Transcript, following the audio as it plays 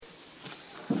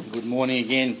Good morning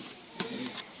again.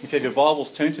 If you have your Bibles,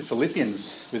 turn to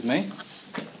Philippians with me.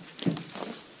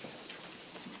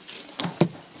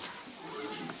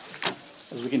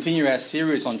 As we continue our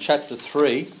series on chapter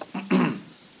 3,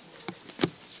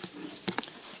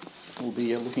 we'll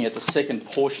be looking at the second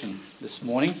portion this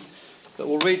morning. But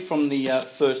we'll read from the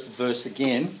first verse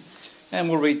again, and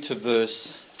we'll read to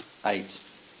verse 8.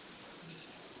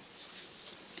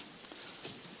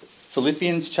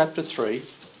 Philippians chapter 3.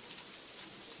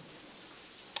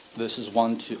 Verses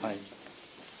 1 to 8.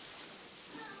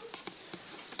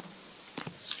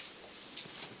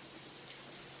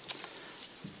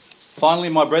 Finally,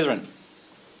 my brethren,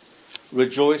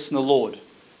 rejoice in the Lord.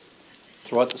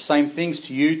 To write the same things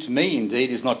to you, to me indeed,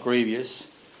 is not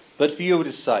grievous, but for you it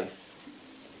is safe.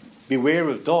 Beware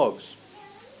of dogs.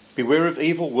 Beware of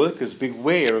evil workers.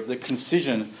 Beware of the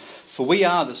concision. For we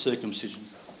are the circumcision,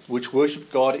 which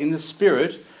worship God in the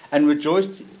Spirit, and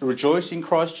rejoice in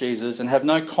Christ Jesus, and have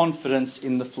no confidence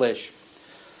in the flesh.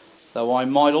 Though I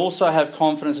might also have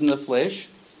confidence in the flesh,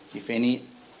 if any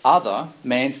other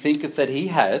man thinketh that he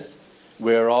hath,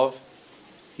 whereof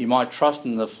he might trust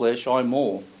in the flesh, I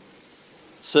more.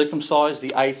 Circumcised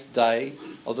the 8th day,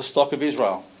 of the stock of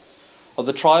Israel, of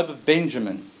the tribe of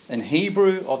Benjamin, and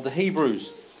Hebrew of the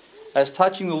Hebrews, as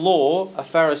touching the law, a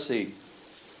Pharisee,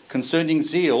 concerning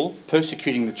zeal,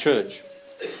 persecuting the church,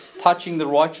 touching the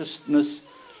righteousness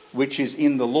which is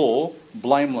in the law,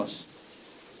 blameless.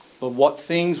 But what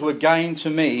things were gain to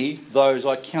me, those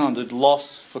I counted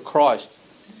loss for Christ.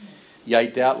 Yea,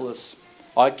 doubtless,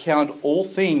 I count all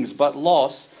things but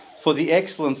loss for the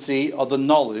excellency of the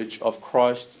knowledge of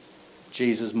Christ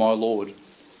Jesus my Lord,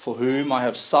 for whom I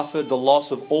have suffered the loss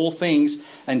of all things,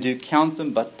 and do count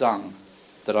them but dung,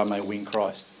 that I may win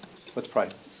Christ. Let's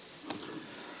pray.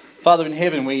 Father in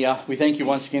heaven, we thank you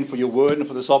once again for your word and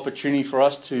for this opportunity for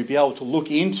us to be able to look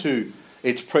into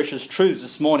its precious truths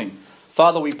this morning.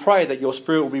 Father, we pray that your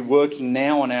Spirit will be working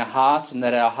now on our hearts, and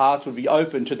that our hearts will be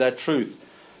open to that truth.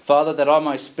 Father, that I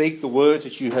may speak the words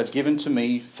that you have given to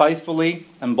me faithfully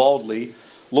and boldly.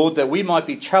 Lord, that we might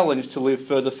be challenged to live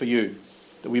further for you,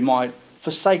 that we might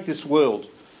forsake this world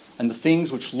and the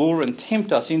things which lure and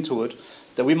tempt us into it,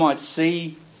 that we might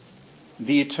see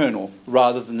the eternal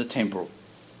rather than the temporal.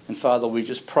 And Father, we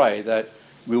just pray that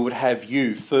we would have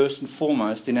you first and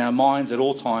foremost in our minds at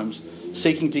all times,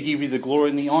 seeking to give you the glory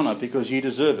and the honour because you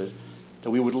deserve it.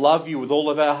 That we would love you with all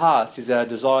of our hearts is our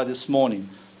desire this morning,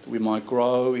 that we might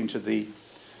grow into the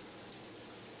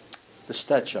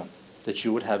stature that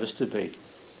you would have us to be,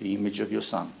 the image of your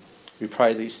Son. We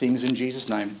pray these things in Jesus'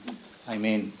 name.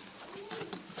 Amen.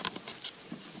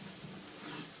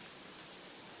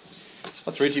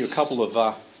 I'll read you a couple of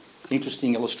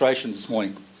interesting illustrations this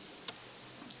morning.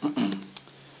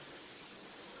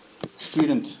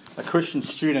 A Christian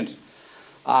student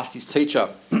asked his teacher,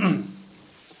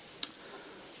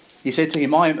 he said to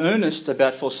him, I am earnest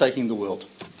about forsaking the world.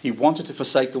 He wanted to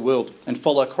forsake the world and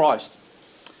follow Christ.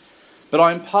 But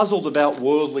I am puzzled about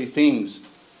worldly things.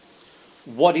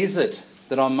 What is it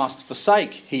that I must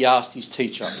forsake? He asked his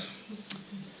teacher.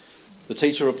 The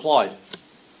teacher replied,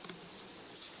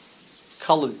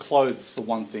 coloured clothes for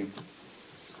one thing.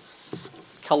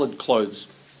 Coloured clothes.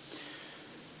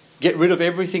 Get rid of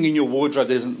everything in your wardrobe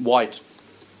that isn't white.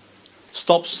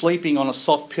 Stop sleeping on a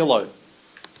soft pillow.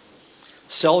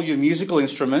 Sell your musical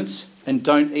instruments and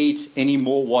don't eat any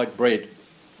more white bread.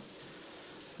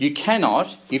 You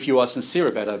cannot, if you are sincere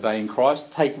about obeying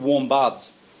Christ, take warm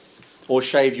baths or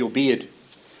shave your beard.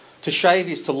 To shave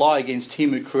is to lie against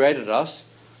him who created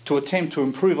us, to attempt to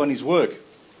improve on his work.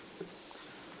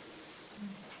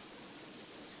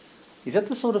 Is that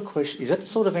the sort of question? Is that the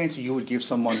sort of answer you would give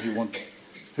someone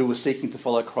who was seeking to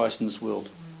follow Christ in this world?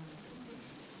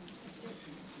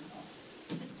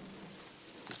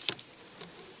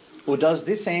 Or does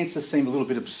this answer seem a little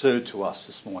bit absurd to us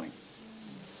this morning?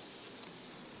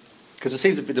 Because it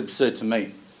seems a bit absurd to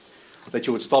me that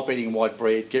you would stop eating white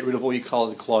bread, get rid of all your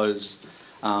coloured clothes,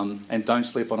 and don't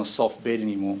sleep on a soft bed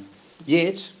anymore.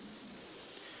 Yet,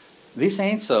 this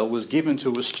answer was given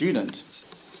to a student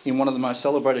in one of the most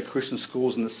celebrated Christian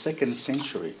schools in the 2nd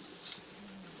century.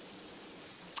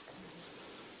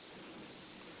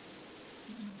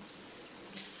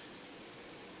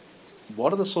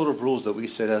 What are the sort of rules that we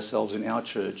set ourselves in our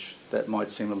church that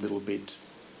might seem a little bit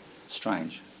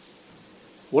strange?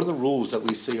 What are the rules that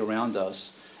we see around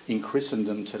us in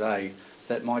Christendom today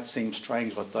that might seem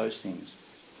strange like those things?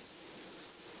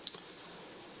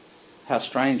 How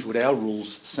strange would our rules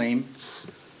seem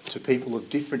to people of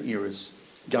different eras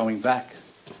going back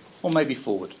or maybe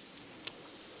forward?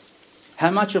 How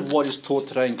much of what is taught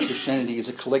today in Christianity is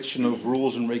a collection of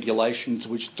rules and regulations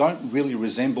which don't really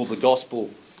resemble the gospel?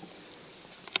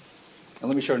 And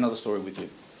let me share another story with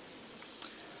you.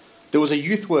 There was a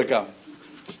youth worker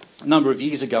a number of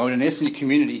years ago in an ethnic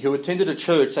community who attended a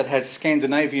church that had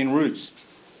Scandinavian roots.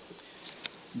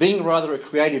 Being rather a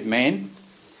creative man,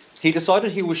 he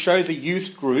decided he would show the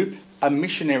youth group a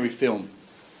missionary film.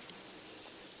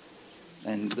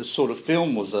 And the sort of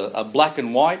film was a black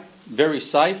and white, very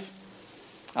safe,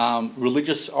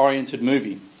 religious-oriented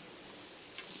movie.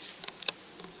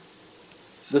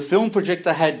 The film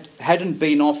projector hadn't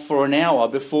been off for an hour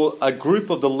before a group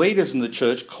of the leaders in the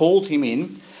church called him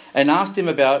in and asked him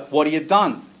about what he had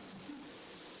done.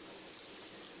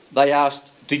 They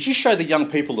asked, "Did you show the young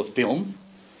people the film?"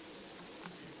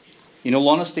 In all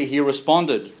honesty, he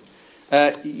responded,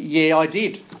 "Yeah, I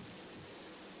did."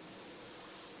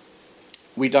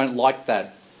 "We don't like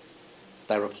that,"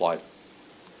 they replied.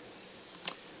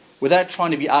 Without trying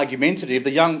to be argumentative,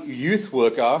 the young youth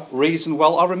worker reasoned,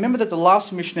 "Well, I remember that the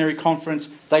last missionary conference,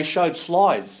 they showed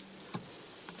slides."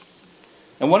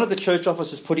 And one of the church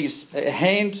officers put his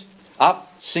hand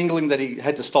up, signaling that he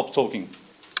had to stop talking.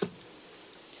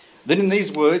 Then in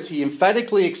these words, he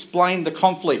emphatically explained the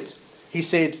conflict. He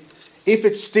said, "If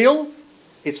it's still,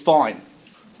 it's fine.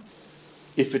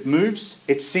 If it moves,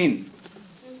 it's sin.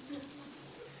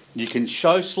 You can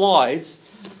show slides,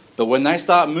 but when they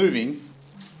start moving,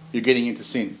 you're getting into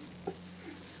sin."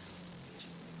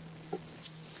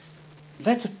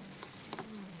 Have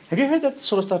you heard that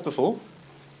sort of stuff before?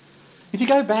 If you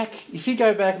go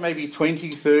back maybe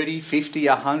 20, 30, 50,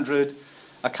 100,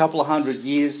 a couple of 100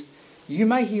 years, you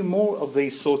may hear more of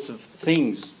these sorts of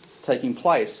things taking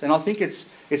place. And I think it's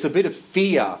a bit of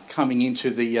fear coming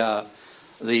into the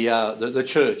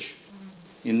church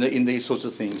in these sorts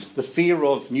of things. The fear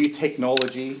of new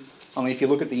technology. I mean, if you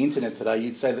look at the internet today,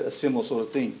 you'd say that a similar sort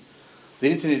of thing. The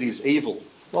internet is evil.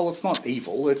 Well, it's not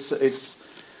evil. It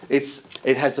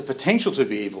has the potential to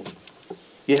be evil.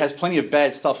 It has plenty of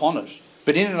bad stuff on it.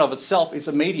 But in and of itself, it's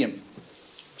a medium.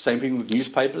 Same thing with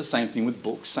newspapers, same thing with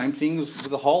books, same thing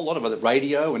with a whole lot of other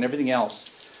radio and everything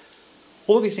else.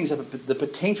 All of these things have the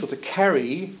potential to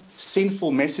carry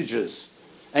sinful messages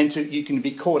and you can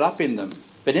be caught up in them.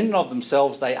 But in and of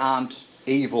themselves, they aren't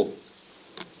evil.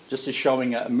 Just as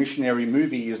showing a missionary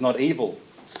movie is not evil,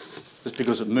 just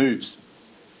because it moves.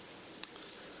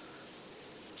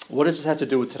 What does this have to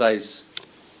do with today's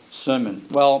sermon?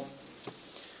 Well,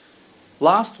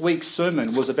 last week's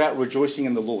sermon was about rejoicing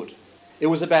in the Lord. It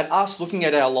was about us looking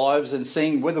at our lives and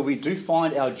seeing whether we do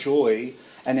find our joy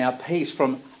and our peace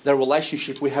from the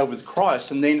relationship we have with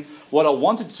Christ. And then what I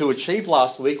wanted to achieve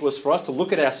last week was for us to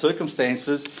look at our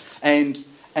circumstances and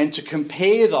to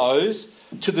compare those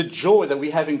to the joy that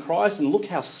we have in Christ, and look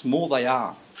how small they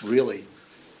are, really.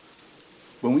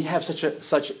 When we have such an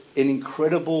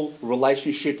incredible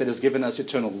relationship that has given us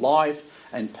eternal life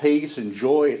and peace and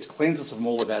joy, it's cleansed us from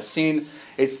all of our sin.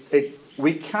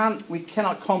 We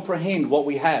cannot comprehend what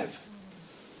we have.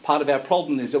 Part of our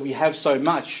problem is that we have so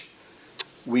much,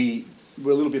 we're a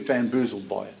little bit bamboozled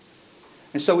by it.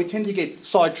 And so we tend to get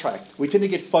sidetracked. We tend to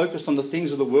get focused on the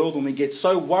things of the world, and we get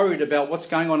so worried about what's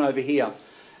going on over here,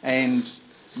 and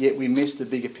yet we miss the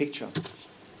bigger picture.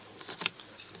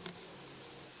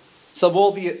 So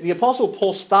while the Apostle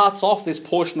Paul starts off this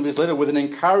portion of his letter with an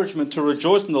encouragement to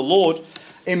rejoice in the Lord,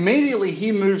 immediately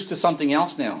he moves to something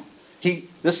else now.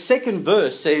 The second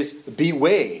verse says,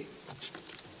 "Beware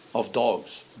of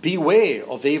dogs. Beware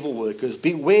of evil workers.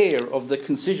 Beware of the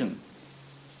concision."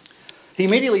 He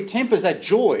immediately tempers that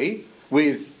joy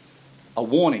with a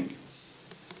warning,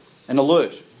 an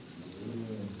alert.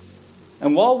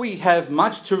 And while we have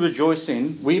much to rejoice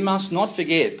in, we must not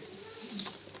forget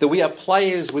that we are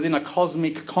players within a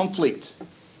cosmic conflict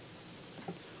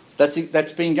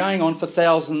that's been going on for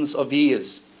thousands of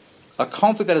years. A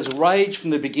conflict that has raged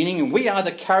from the beginning, and we are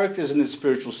the characters in this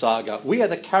spiritual saga. We are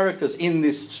the characters in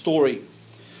this story.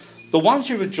 The ones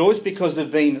who rejoice because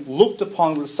they've been looked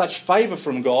upon with such favour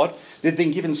from God, they've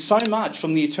been given so much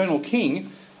from the eternal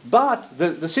King, but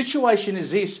the situation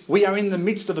is this: we are in the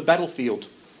midst of a battlefield.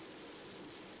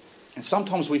 And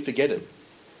sometimes we forget it.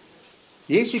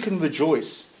 Yes, you can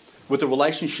rejoice with the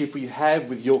relationship you have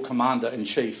with your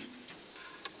commander-in-chief,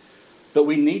 but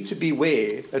we need to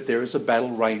beware that there is a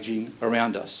battle raging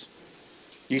around us.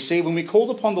 You see, when we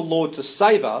called upon the Lord to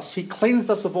save us, he cleansed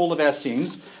us of all of our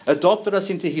sins, adopted us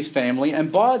into his family,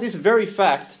 and by this very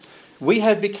fact, we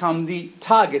have become the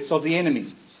targets of the enemy.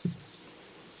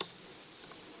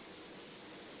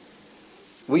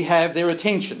 We have their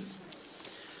attention.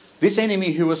 This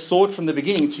enemy who has sought from the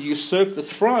beginning to usurp the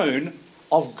throne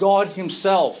of God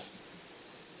himself.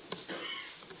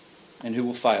 and who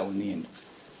will fail in the end.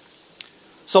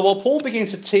 So while Paul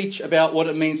begins to teach about what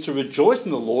it means to rejoice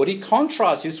in the Lord, he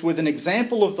contrasts this with an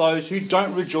example of those who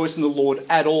don't rejoice in the Lord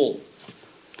at all.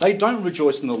 They don't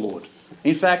rejoice in the Lord.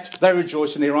 In fact, they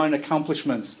rejoice in their own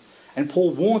accomplishments. And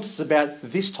Paul warns us about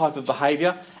this type of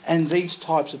behaviour and these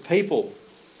types of people.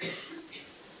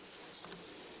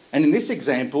 And in this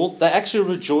example, they actually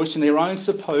rejoice in their own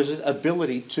supposed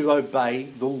ability to obey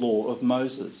the law of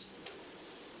Moses.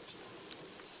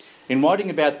 In writing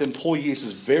about them, Paul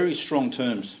uses very strong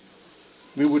terms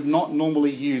we would not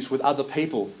normally use with other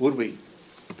people, would we?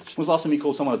 When was the last time you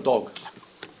called someone a dog?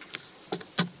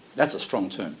 That's a strong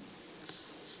term.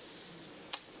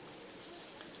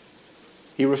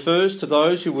 He refers to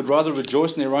those who would rather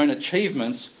rejoice in their own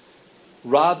achievements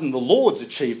rather than the Lord's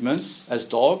achievements as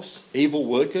dogs, evil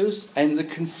workers, and the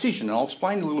concision. And I'll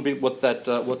explain a little bit what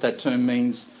that term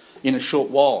means in a short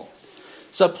while.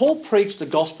 So Paul preached the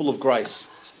gospel of grace.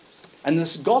 And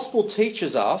this gospel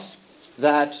teaches us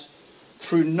that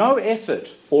through no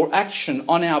effort or action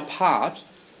on our part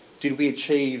did we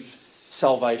achieve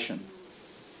salvation.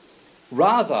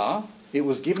 Rather, it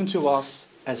was given to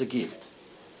us as a gift.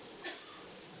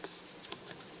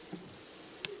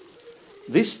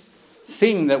 This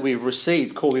thing that we've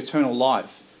received called eternal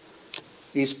life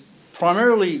is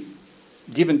primarily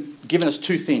given us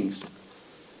two things.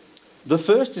 The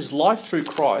first is life through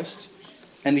Christ,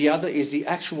 and the other is the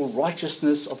actual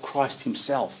righteousness of Christ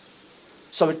himself.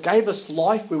 So it gave us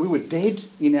life where we were dead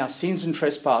in our sins and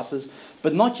trespasses,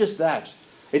 but not just that.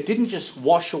 It didn't just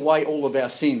wash away all of our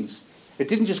sins. It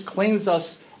didn't just cleanse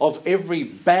us of every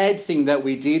bad thing that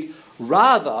we did.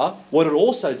 Rather, what it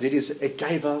also did is it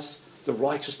gave us the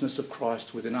righteousness of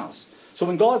Christ within us. So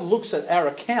when God looks at our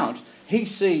account, he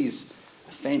sees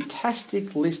a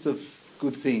fantastic list of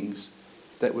good things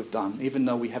that we've done, even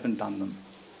though we haven't done them.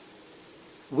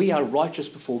 We are righteous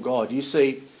before God. You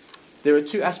see, there are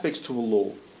two aspects to a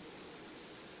law.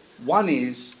 One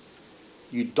is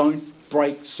you don't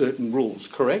break certain rules,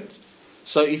 correct?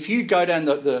 So if you go down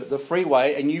the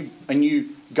freeway and you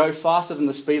go faster than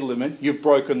the speed limit, you've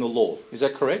broken the law. Is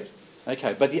that correct?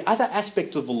 Okay, but the other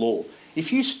aspect of the law,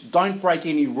 if you don't break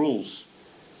any rules,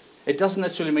 it doesn't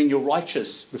necessarily mean you're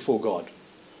righteous before God.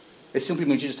 It simply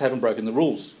means you just haven't broken the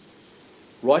rules.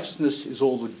 Righteousness is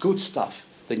all the good stuff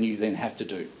that you then have to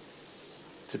do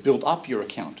to build up your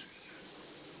account.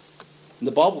 And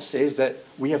the Bible says that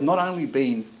we have not only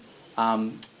been,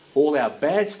 all our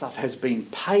bad stuff has been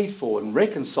paid for and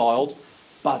reconciled,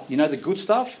 but you know the good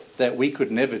stuff that we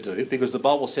could never do, because the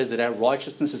Bible says that our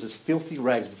righteousness is as filthy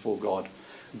rags before God.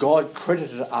 God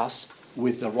credited us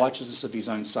with the righteousness of his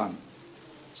own Son.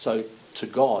 So to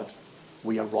God,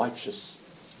 we are righteous,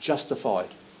 justified,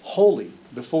 holy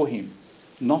before him,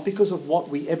 not because of what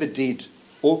we ever did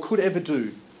or could ever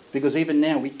do, because even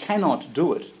now we cannot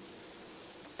do it,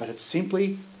 but it's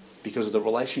simply because of the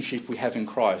relationship we have in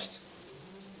Christ.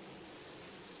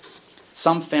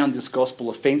 Some found this gospel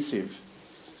offensive.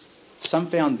 Some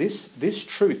found this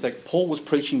truth that Paul was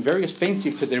preaching very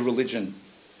offensive to their religion.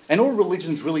 And all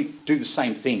religions really do the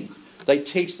same thing. They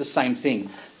teach the same thing,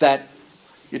 that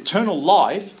eternal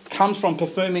life comes from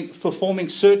performing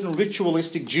certain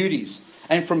ritualistic duties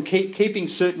and from keeping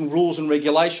certain rules and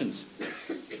regulations.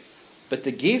 But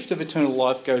the gift of eternal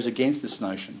life goes against this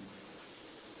notion.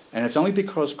 And it's only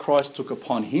because Christ took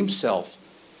upon himself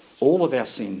all of our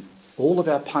sin, all of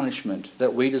our punishment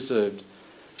that we deserved,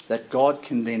 that God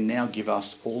can then now give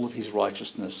us all of his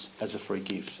righteousness as a free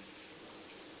gift.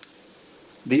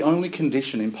 The only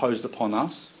condition imposed upon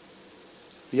us,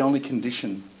 the only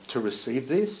condition to receive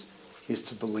this, is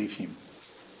to believe him.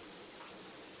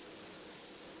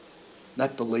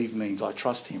 That believe means I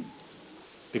trust him.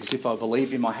 Because if I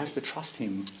believe him, I have to trust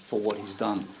him for what he's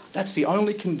done. That's the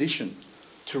only condition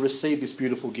to receive this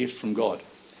beautiful gift from God.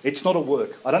 It's not a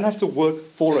work. I don't have to work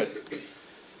for it.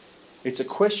 It's a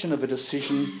question of a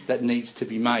decision that needs to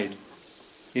be made.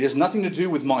 It has nothing to do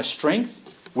with my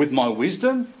strength, with my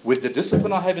wisdom, with the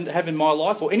discipline I have in my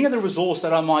life, or any other resource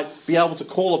that I might be able to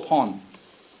call upon.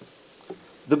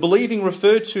 The believing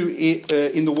referred to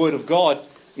in the Word of God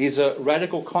is a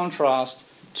radical contrast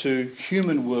to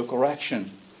human work or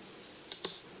action.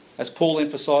 As Paul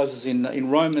emphasises in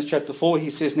Romans chapter 4, he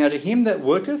says, "Now to him that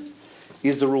worketh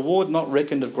is the reward not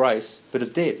reckoned of grace, but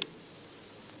of debt.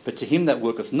 But to him that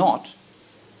worketh not,"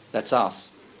 that's us,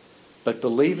 "but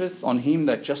believeth on him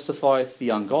that justifieth the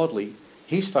ungodly,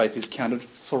 his faith is counted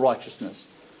for righteousness."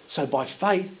 So by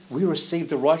faith, we receive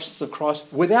the righteousness of Christ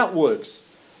without works,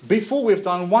 before we've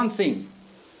done one thing.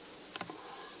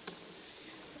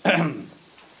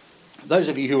 Those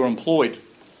of you who are employed,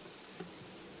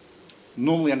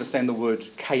 normally understand the word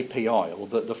KPI, or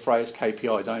the phrase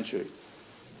KPI, don't you?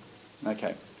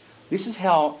 Okay. This is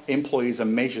how employees are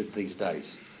measured these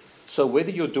days. So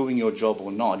whether you're doing your job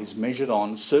or not is measured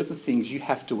on certain things you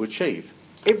have to achieve.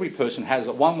 Every person has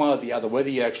it one way or the other, whether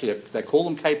they call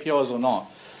them KPIs or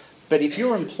not. But if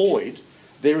you're employed,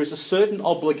 there is a certain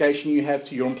obligation you have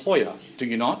to your employer, do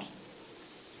you not?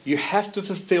 You have to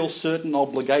fulfill certain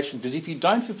obligations, because if you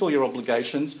don't fulfill your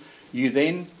obligations, you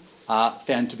then are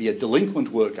found to be a delinquent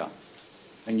worker,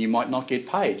 and you might not get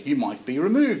paid. You might be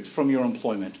removed from your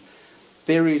employment.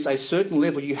 There is a certain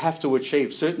level you have to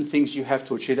achieve, certain things you have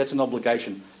to achieve. That's an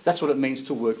obligation. That's what it means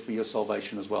to work for your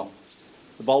salvation as well.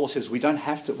 The Bible says we don't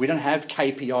have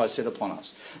KPIs set upon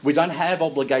us. We don't have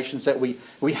obligations that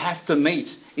we have to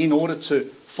meet in order to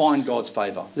find God's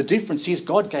favour. The difference is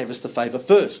God gave us the favour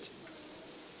first.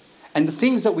 And the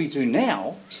things that we do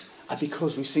now are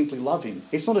because we simply love him.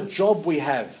 It's not a job we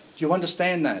have. Do you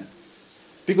understand that?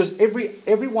 Because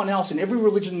everyone else in every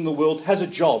religion in the world has a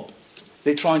job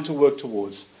they're trying to work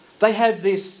towards. They have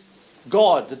this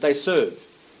God that they serve.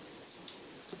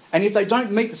 And if they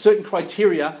don't meet certain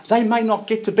criteria, they may not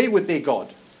get to be with their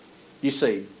God. You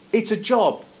see, it's a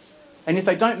job. And if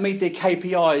they don't meet their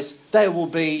KPIs, they will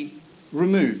be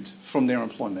removed from their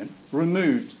employment,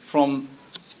 removed from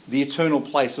the eternal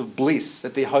place of bliss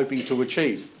that they're hoping to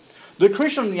achieve. The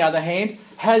Christian, on the other hand,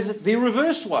 has it the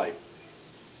reverse way.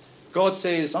 God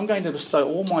says, I'm going to bestow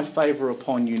all my favour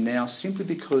upon you now simply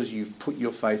because you've put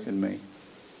your faith in me.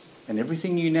 And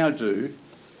everything you now do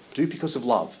because of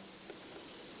love.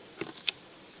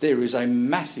 There is a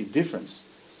massive difference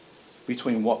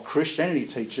between what Christianity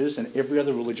teaches and every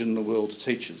other religion in the world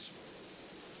teaches.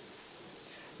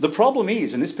 The problem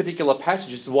is, in this particular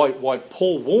passage, is why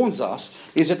Paul warns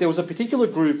us, is that there was a particular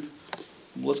group,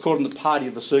 let's call them the party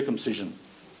of the circumcision.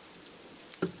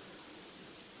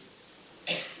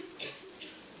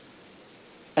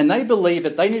 And they believed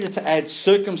that they needed to add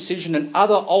circumcision and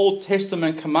other Old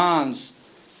Testament commands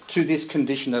to this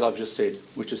condition that I've just said,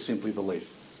 which is simply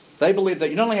belief. They believed that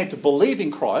you not only had to believe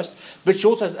in Christ, but you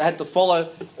also had to follow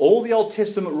all the Old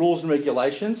Testament rules and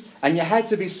regulations, and you had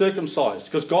to be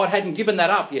circumcised, because God hadn't given that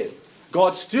up yet.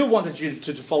 God still wanted you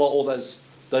to follow all those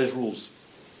rules.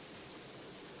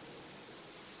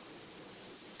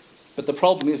 But the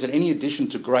problem is that any addition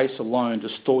to grace alone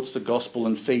distorts the gospel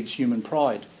and feeds human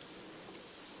pride.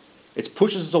 It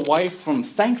pushes us away from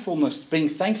thankfulness, being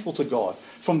thankful to God,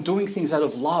 from doing things out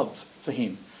of love for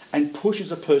him, and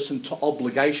pushes a person to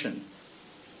obligation.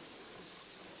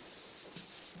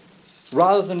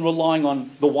 Rather than relying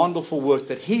on the wonderful work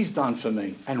that he's done for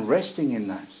me and resting in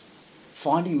that,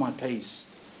 finding my peace,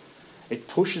 it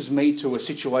pushes me to a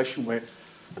situation where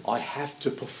I have to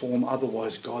perform,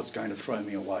 otherwise God's going to throw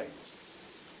me away.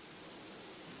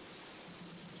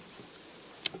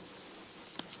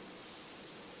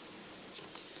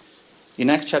 In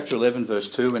Acts chapter 11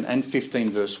 verse 2 and 15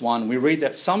 verse 1, we read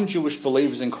that some Jewish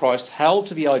believers in Christ held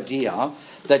to the idea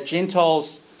that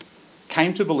Gentiles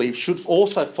came to believe should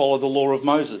also follow the law of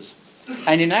Moses.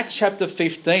 And in Acts chapter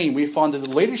 15, we find that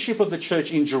the leadership of the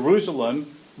church in Jerusalem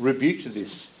rebuked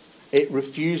this. It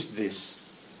refused this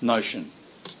notion.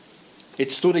 It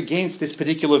stood against this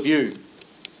particular view.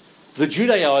 The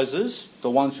Judaizers, the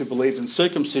ones who believed in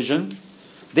circumcision,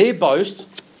 their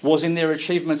boast was in their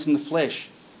achievements in the flesh.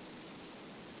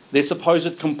 Their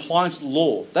supposed compliance with the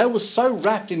law. They were so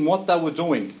wrapped in what they were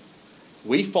doing.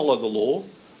 We follow the law.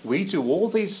 We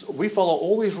follow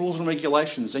all these rules and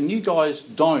regulations, and you guys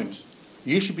don't.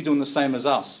 You should be doing the same as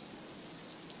us.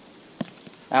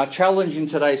 Our challenge in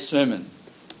today's sermon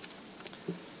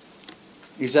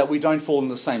is that we don't fall in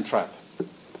the same trap.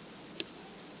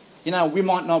 You know, we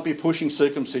might not be pushing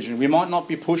circumcision. We might not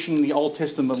be pushing the Old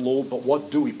Testament law, but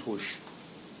what do we push?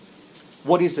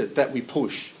 What is it that we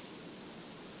push?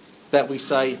 That we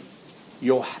say,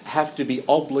 you have to be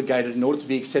obligated in order to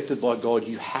be accepted by God,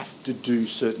 you have to do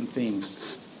certain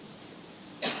things.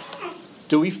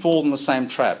 Do we fall in the same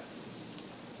trap?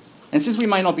 And since we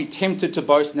may not be tempted to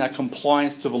boast in our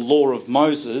compliance to the law of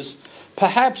Moses,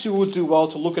 perhaps we would do well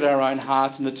to look at our own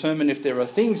hearts and determine if there are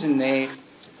things in there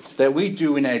that we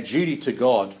do in our duty to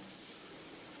God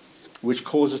which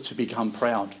cause us to become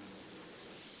proud.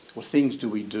 What things do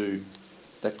we do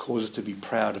that cause us to be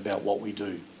proud about what we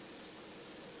do?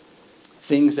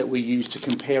 Things that we use to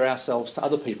compare ourselves to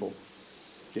other people.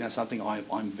 You know something,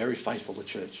 I'm very faithful to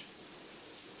church.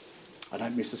 I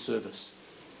don't miss a service.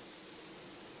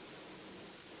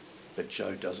 But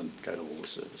Joe doesn't go to all the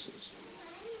services.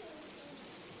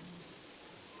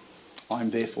 I'm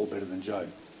therefore better than Joe.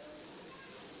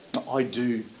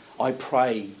 I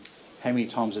pray how many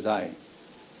times a day,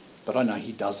 but I know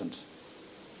he doesn't.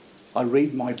 I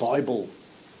read my Bible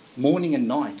morning and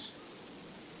night.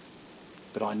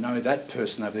 But I know that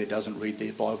person over there doesn't read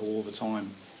their Bible all the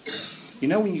time. You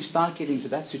know, when you start getting into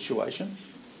that situation,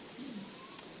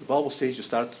 the Bible says you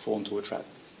started to fall into a trap.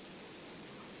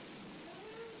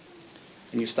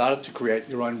 And you started to create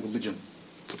your own religion.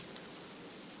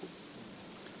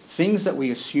 Things that we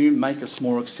assume make us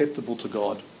more acceptable to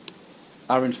God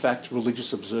are in fact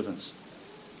religious observance.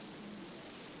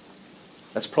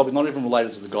 That's probably not even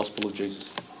related to the gospel of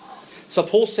Jesus. So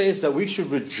Paul says that we should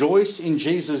rejoice in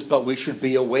Jesus, but we should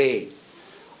be aware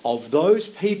of those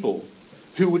people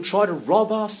who would try to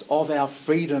rob us of our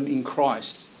freedom in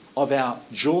Christ, of our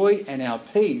joy and our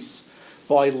peace,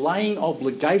 by laying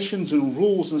obligations and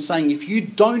rules and saying, if you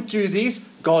don't do this,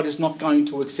 God is not going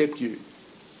to accept you.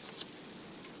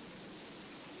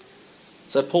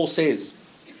 So Paul says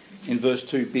in verse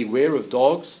 2, beware of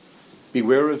dogs,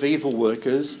 beware of evil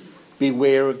workers,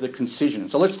 beware of the concision.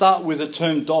 So let's start with the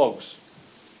term dogs.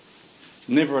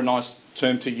 Never a nice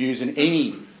term to use in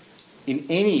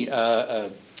any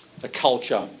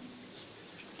culture.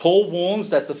 Paul warns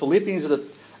that the Philippians are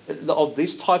of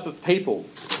this type of people,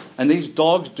 and these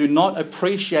dogs do not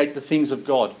appreciate the things of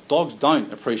God. Dogs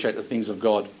don't appreciate the things of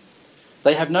God.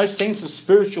 They have no sense of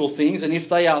spiritual things, and if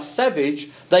they are savage,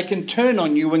 they can turn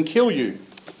on you and kill you.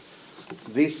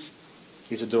 This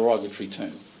is a derogatory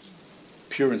term,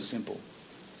 pure and simple.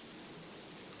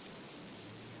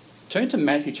 Turn to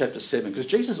Matthew chapter 7, because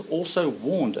Jesus also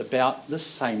warned about the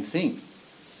same thing.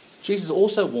 Jesus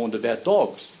also warned about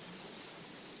dogs.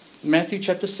 Matthew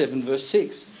chapter 7, verse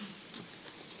 6.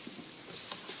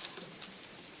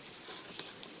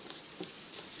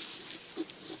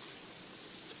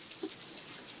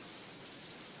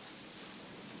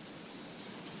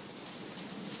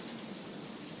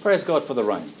 Praise God for the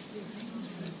rain.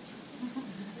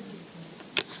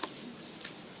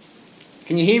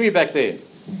 Can you hear me back there?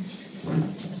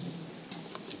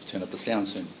 Turn up the sound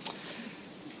soon.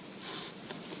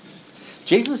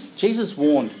 Jesus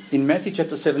warned in Matthew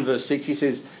chapter 7 verse 6, he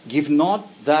says, give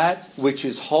not that which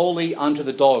is holy unto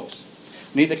the dogs,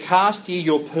 neither cast ye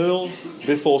your pearls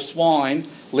before swine,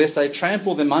 lest they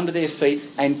trample them under their feet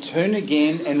and turn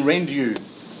again and rend you.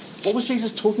 What was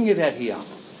Jesus talking about here?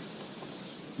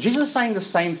 Jesus is saying the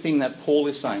same thing that Paul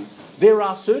is saying. There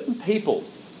are certain people,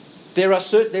 there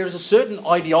is a certain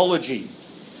ideology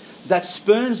that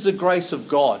spurns the grace of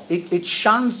God. It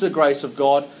shuns the grace of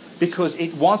God because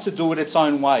it wants to do it its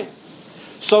own way.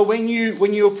 So when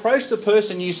you approach the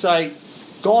person, you say,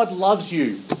 God loves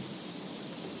you.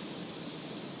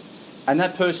 And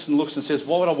that person looks and says,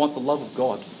 why would I want the love of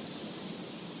God?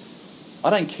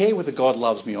 I don't care whether God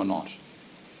loves me or not.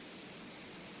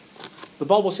 The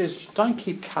Bible says, don't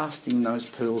keep casting those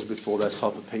pearls before those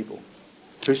type of people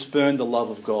who spurn the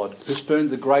love of God, who spurn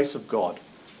the grace of God,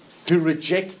 who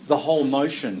reject the whole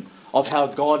notion of how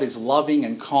God is loving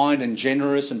and kind and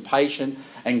generous and patient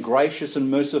and gracious and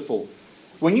merciful.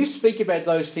 When you speak about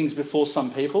those things before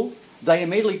some people, they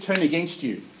immediately turn against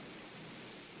you.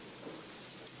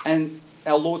 And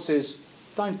our Lord says,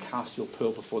 don't cast your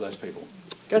pearl before those people.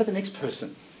 Go to the next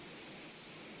person.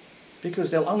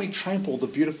 Because they'll only trample the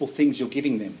beautiful things you're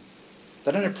giving them.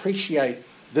 They don't appreciate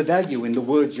the value in the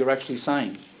words you're actually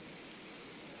saying.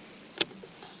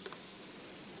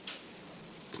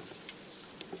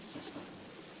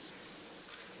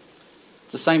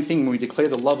 It's the same thing when we declare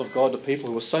the love of God to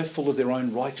people who are so full of their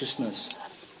own righteousness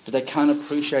that they can't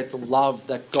appreciate the love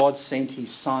that God sent his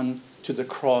Son to the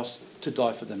cross to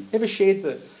die for them. Ever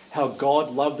shared how God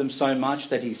loved them so much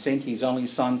that he sent his only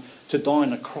Son to die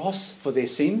on a cross for their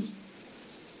sins?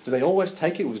 Do they always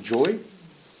take it with joy?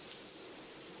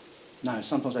 No,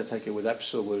 sometimes they take it with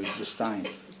absolute disdain.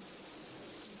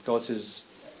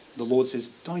 The Lord says,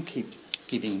 don't keep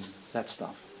giving that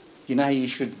stuff. You know how you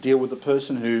should deal with a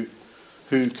person who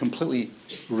completely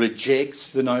rejects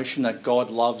the notion that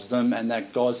God loves them and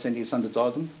that God sent his Son to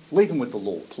die for them? Leave them with the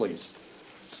law, please.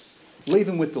 Leave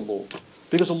them with the law,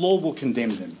 because the law will condemn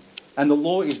them. And the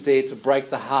law is there to break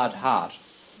the hard heart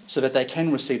so that they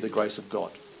can receive the grace of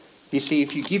God. You see,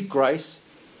 if you give grace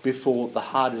before the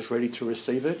heart is ready to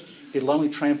receive it, it'll only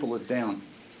trample it down.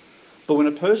 But when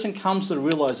a person comes to the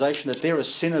realization that they're a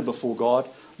sinner before God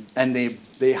and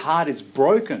their heart is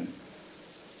broken,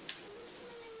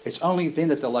 it's only then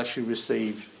that they'll actually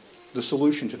receive the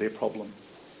solution to their problem.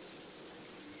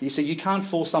 You see, you can't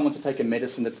force someone to take a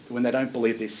medicine when they don't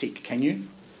believe they're sick, can you?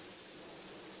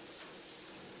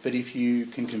 But if you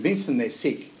can convince them they're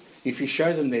sick, if you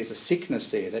show them there's a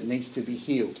sickness there that needs to be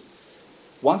healed,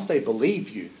 once they believe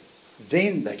you,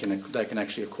 then they can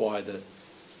actually acquire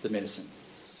the medicine.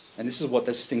 And this is what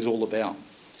this thing's all about.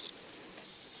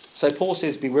 So Paul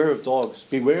says, beware of dogs.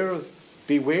 Beware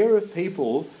of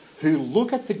people who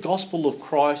look at the gospel of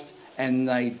Christ and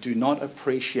they do not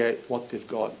appreciate what they've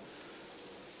got.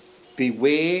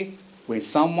 Beware when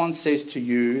someone says to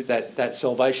you that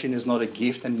salvation is not a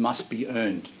gift and must be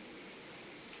earned.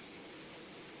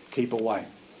 Keep away.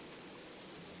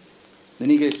 Then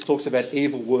he talks about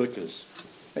evil workers.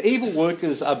 Now, evil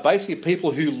workers are basically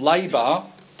people who labour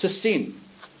to sin.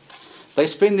 They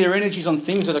spend their energies on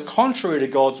things that are contrary to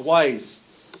God's ways.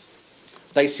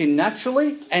 They sin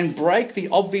naturally and break the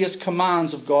obvious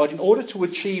commands of God in order to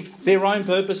achieve their own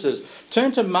purposes.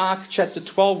 Turn to Mark chapter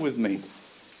 12 with me.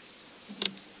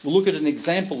 We'll look at an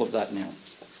example of that now.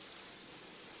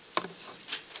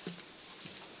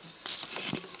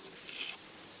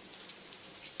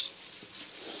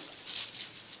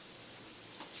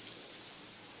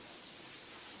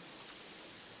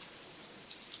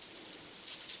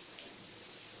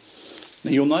 Now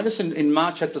you'll notice in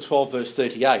Mark chapter 12 verse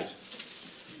 38,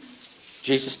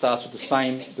 Jesus starts with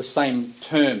the same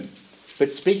term,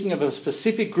 but speaking of a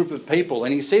specific group of people.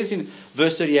 And he says in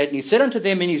verse 38, and he said unto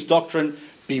them in his doctrine,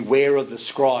 beware of the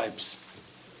scribes.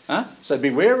 So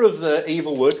beware of the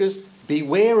evil workers,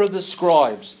 beware of the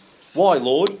scribes. Why,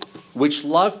 Lord? Which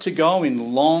love to go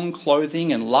in long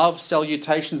clothing and love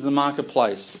salutations in the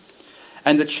marketplace,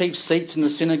 and the chief seats in the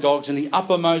synagogues and the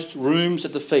uppermost rooms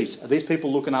at the feast. Are these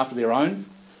people looking after their own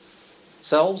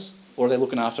selves, or are they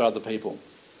looking after other people?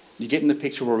 You're getting the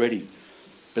picture already.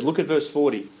 But look at verse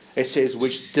 40. It says,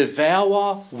 which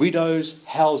devour widows'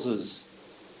 houses,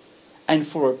 and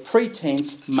for a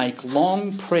pretense make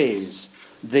long prayers.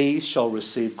 These shall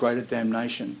receive greater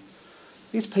damnation.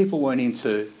 These people weren't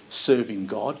into serving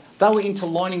God. They were into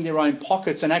lining their own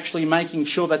pockets and actually making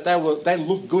sure that they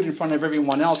looked good in front of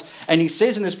everyone else. And he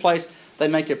says in this place, they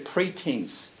make a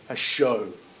pretense, a show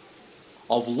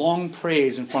of long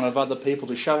prayers in front of other people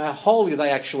to show how holy they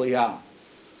actually are.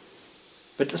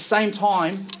 But at the same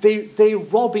time, they're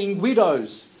robbing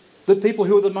widows, the people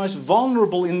who are the most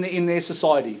vulnerable in their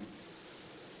society.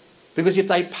 Because if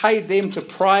they paid them to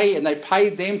pray and they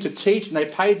paid them to teach and they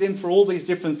paid them for all these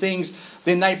different things,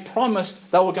 then they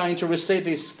promised they were going to receive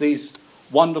these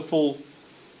wonderful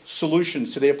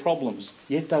solutions to their problems.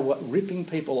 Yet they were ripping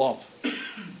people off.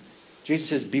 Jesus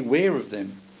says, beware of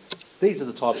them. These are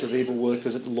the types of evil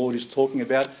workers that the Lord is talking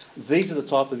about. These are the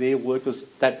type of evil workers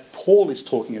that Paul is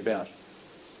talking about.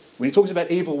 When he talks about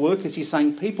evil workers, he's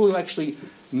saying people who actually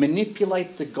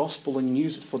manipulate the gospel and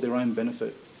use it for their own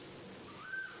benefit.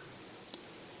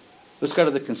 Let's go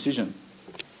to the concision.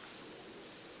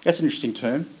 That's an interesting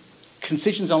term.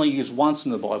 Concision is only used once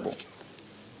in the Bible.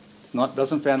 It's not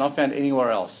found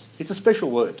anywhere else. It's a special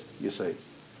word, you see.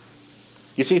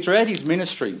 You see, throughout his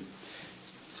ministry,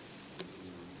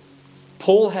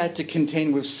 Paul had to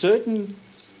contend with certain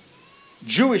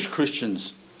Jewish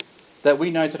Christians that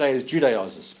we know today as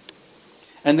Judaizers.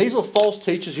 And these were false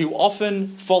teachers who often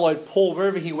followed Paul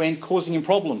wherever he went, causing him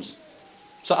problems.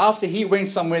 So after he went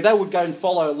somewhere, they would go and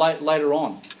follow later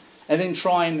on and then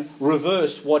try and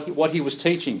reverse what he was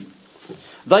teaching.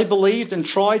 They believed and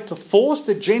tried to force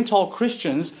the Gentile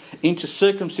Christians into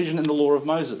circumcision and the law of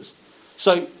Moses.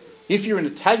 So if you're an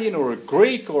Italian or a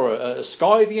Greek or a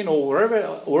Scythian or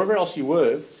wherever else you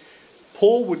were,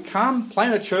 Paul would come,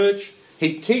 plant a church,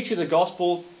 he'd teach you the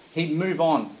gospel, he'd move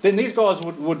on. Then these guys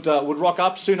would rock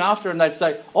up soon after and they'd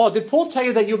say, oh, did Paul tell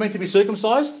you that you're meant to be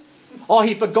circumcised? Oh,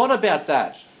 he forgot about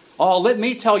that. Oh, let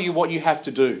me tell you what you have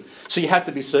to do. So you have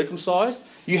to be circumcised.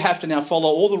 You have to now follow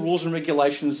all the rules and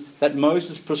regulations that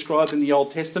Moses prescribed in the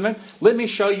Old Testament. Let me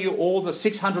show you all the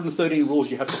 613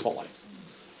 rules you have to follow.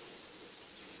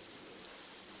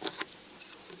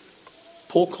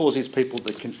 Paul calls these people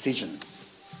the concision.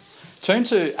 Turn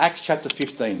to Acts chapter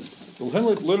 15. We'll learn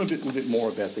a little bit more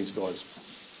about these guys.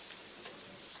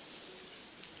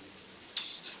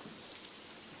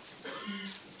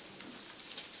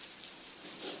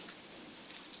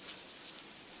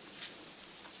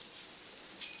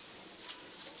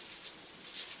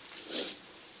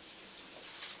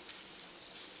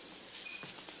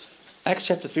 Acts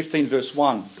chapter 15 verse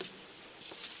 1.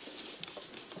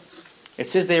 It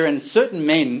says there, and certain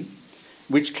men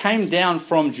which came down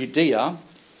from Judea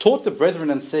taught the brethren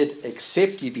and said,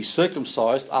 except ye be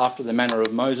circumcised after the manner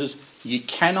of Moses, ye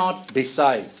cannot be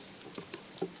saved.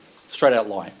 Straight out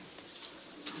lie.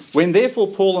 When therefore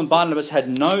Paul and Barnabas had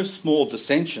no small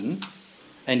dissension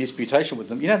and disputation with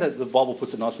them, you know that the Bible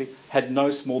puts it nicely, had no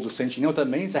small dissension. You know what that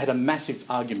means? They had a massive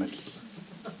argument.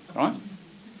 Right?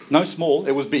 No small,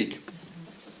 it was big.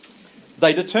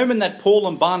 They determined that Paul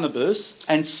and Barnabas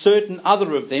and certain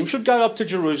other of them should go up to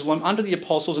Jerusalem under the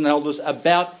apostles and elders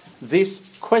about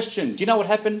this question. Do you know what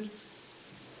happened?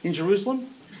 in Jerusalem?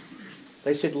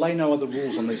 They said, lay no other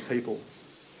rules on these people.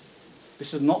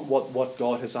 This is not what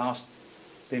God has asked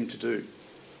them to do.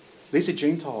 These are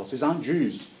Gentiles. These aren't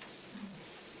Jews.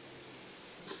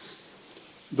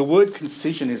 The word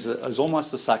concision is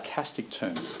almost a sarcastic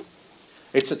term.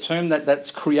 It's a term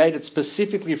that's created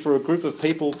specifically for a group of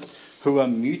people who are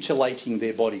mutilating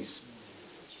their bodies.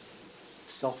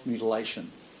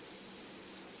 Self-mutilation.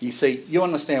 You see, you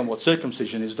understand what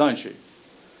circumcision is, don't you?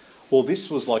 Well, this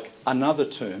was like another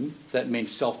term that meant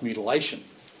self-mutilation.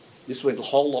 This went a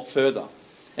whole lot further.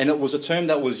 And it was a term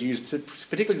that was used to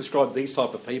particularly describe these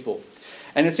type of people.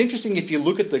 And it's interesting, if you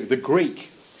look at the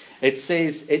Greek, it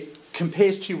says, it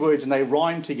compares two words and they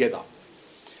rhyme together.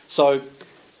 So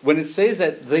when it says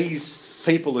that these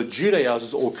people are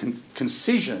Judaizers or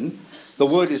concision, the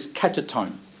word is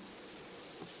katatone.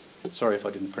 Sorry if I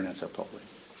didn't pronounce that properly.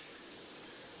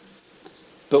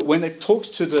 But when it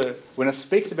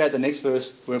speaks about the next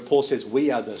verse, where Paul says we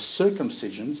are the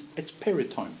circumcisions, it's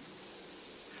peritome.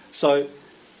 So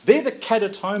they're the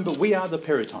katatome, but we are the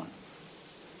peritome.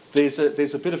 There's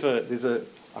a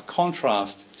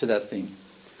contrast to that thing.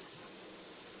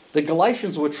 The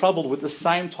Galatians were troubled with the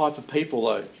same type of people,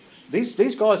 though.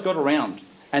 These guys got around,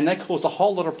 and that caused a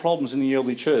whole lot of problems in the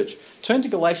early church. Turn to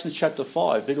Galatians chapter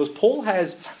 5, because Paul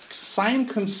has same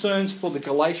concerns for the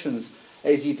Galatians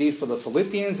as he did for the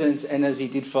Philippians and as he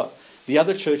did for the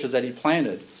other churches that he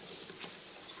planted.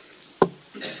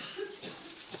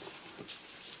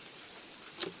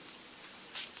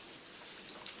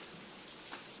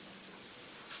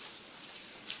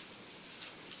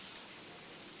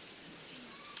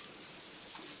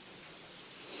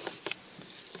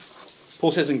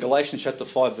 Paul says in Galatians chapter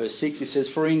 5 verse 6, he says,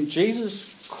 "For in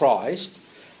Jesus Christ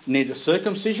neither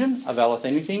circumcision availeth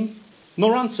anything,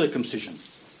 nor uncircumcision,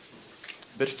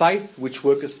 but faith which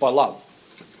worketh by love.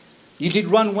 You did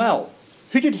run well.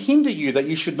 Who did hinder you that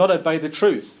you should not obey the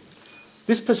truth?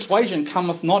 This persuasion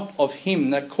cometh not of him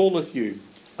that calleth you.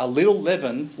 A little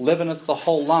leaven leaveneth the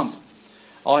whole lump.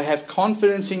 I have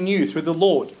confidence in you through the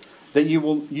Lord, that you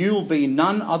will be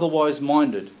none otherwise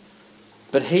minded.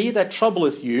 But he that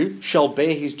troubleth you shall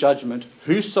bear his judgment,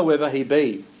 whosoever he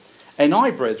be. And I,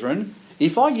 brethren,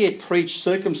 if I yet preach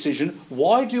circumcision,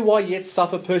 why do I yet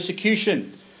suffer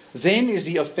persecution? Then is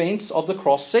the offence of the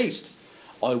cross ceased.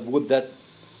 I would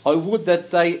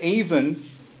that they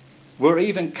were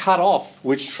even cut off,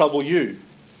 which trouble you."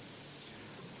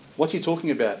 What's he talking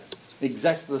about?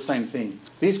 Exactly the same thing.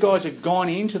 These guys have gone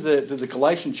into the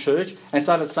Galatian church and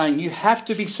started saying, you have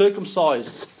to be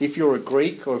circumcised if you're a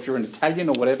Greek or if you're an Italian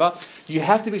or whatever. You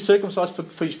have to be circumcised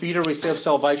for you to receive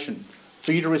salvation,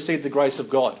 for you to receive the grace of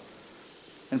God.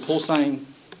 And Paul's saying,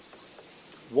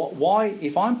 why,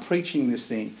 if I'm preaching this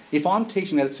thing, if I'm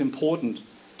teaching that it's important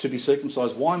to be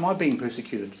circumcised, why am I being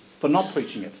persecuted for not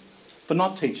preaching it, for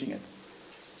not teaching it?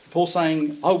 Paul's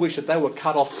saying, I wish that they were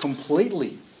cut off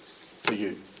completely for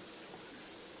you.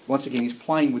 Once again, he's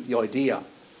playing with the idea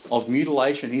of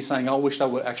mutilation. He's saying, I wish they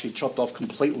were actually chopped off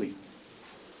completely.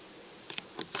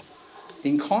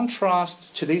 In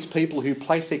contrast to these people who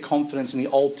place their confidence in the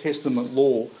Old Testament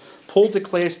law, Paul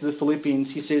declares to the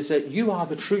Philippians, he says that you are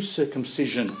the true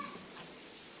circumcision,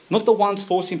 not the ones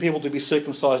forcing people to be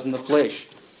circumcised in the flesh.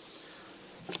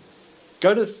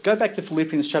 Go back to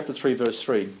Philippians chapter 3, verse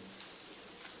 3.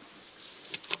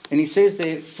 And he says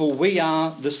there, "For we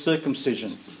are the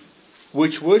circumcision,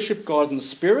 which worship God in the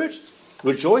Spirit,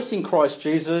 rejoice in Christ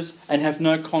Jesus, and have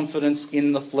no confidence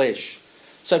in the flesh."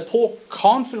 So Paul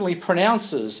confidently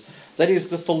pronounces that is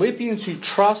the Philippians who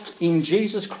trust in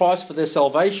Jesus Christ for their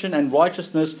salvation and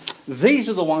righteousness. These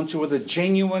are the ones who are the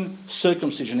genuine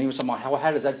circumcision. He was saying,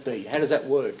 how does that be? How does that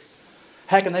work?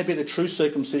 How can they be the true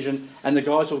circumcision? And the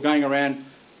guys who are going around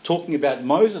talking about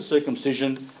Moses'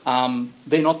 circumcision,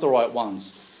 they're not the right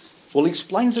ones. Well, he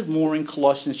explains it more in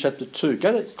Colossians chapter 2.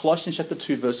 Go to Colossians chapter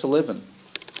 2, verse 11.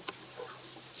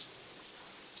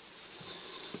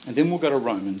 And then we'll go to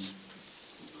Romans,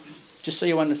 just so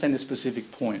you understand the specific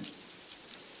point.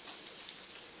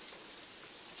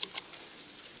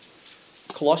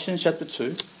 Colossians chapter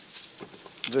 2,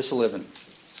 verse 11.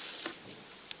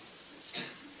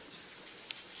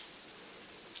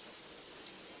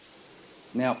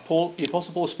 Now, the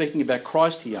Apostle Paul is speaking about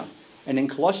Christ here. And in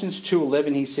Colossians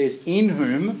 2:11 he says, "In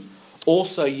whom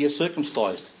also ye are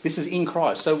circumcised." This is in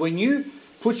Christ. So when you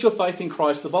put your faith in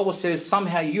Christ, the Bible says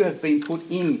somehow you have been put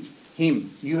in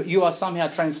him. You are somehow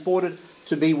transported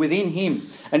to be within him.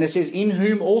 And it says, "In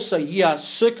whom also ye are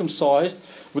circumcised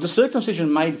with a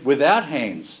circumcision made without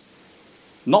hands,"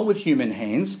 not with human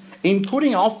hands, "in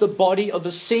putting off the body of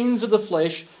the sins of the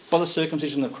flesh by the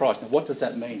circumcision of Christ." Now what does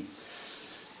that mean?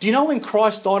 Do you know when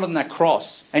Christ died on that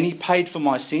cross and he paid for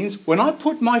my sins? When I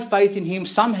put my faith in him,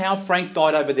 somehow Frank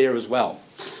died over there as well.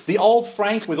 The old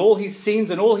Frank with all his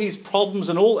sins and all his problems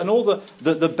and all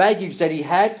the baggage that he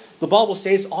had, the Bible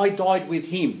says, I died with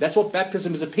him. That's what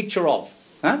baptism is a picture of.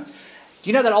 Huh? Do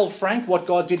you know that old Frank, what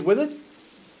God did with it?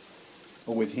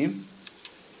 Or with him?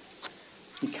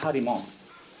 He cut him off.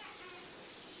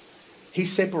 He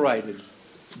separated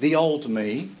the old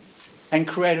me and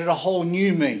created a whole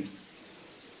new me.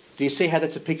 Do you see how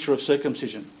that's a picture of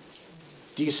circumcision?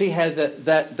 Do you see how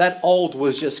that old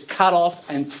was just cut off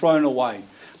and thrown away?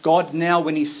 God now,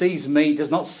 when he sees me, does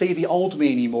not see the old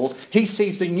me anymore. He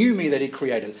sees the new me that he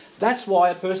created. That's why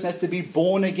a person has to be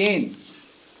born again.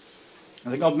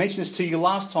 I think I've mentioned this to you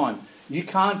last time. You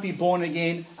can't be born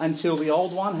again until the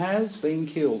old one has been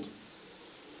killed.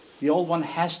 The old one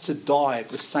has to die at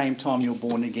the same time you're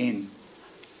born again.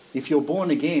 If you're born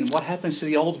again, what happens to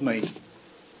the old me?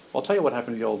 I'll tell you what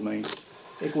happened to the old me.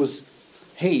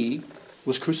 He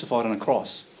was crucified on a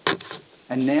cross.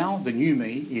 And now the new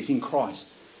me is in Christ.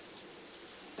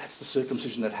 That's the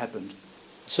circumcision that happened.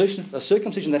 A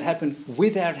circumcision that happened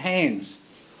without hands.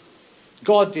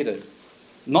 God did it,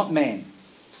 not man.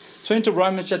 Turn to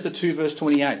Romans chapter 2, verse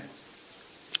 28.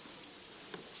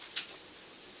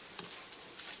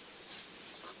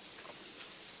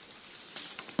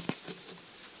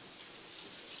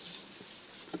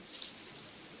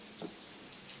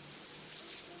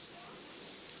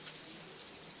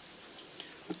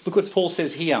 Look what Paul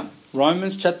says here.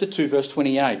 Romans chapter 2, verse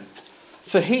 28.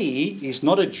 For he is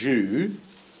not a Jew,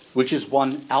 which is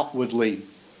one outwardly.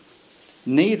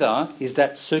 Neither is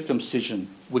that circumcision,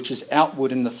 which is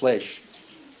outward in the flesh.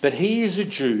 But he is a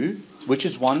Jew, which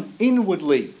is one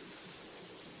inwardly.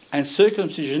 And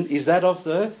circumcision is that of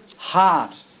the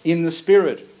heart, in the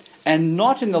spirit, and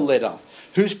not in the letter,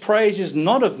 whose praise is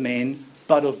not of men,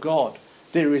 but of God.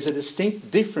 There is a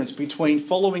distinct difference between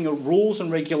following rules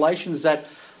and regulations that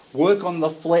work on the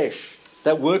flesh,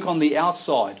 that work on the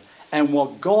outside, and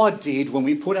what God did when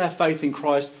we put our faith in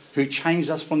Christ, who changed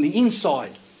us from the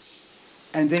inside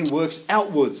and then works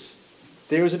outwards.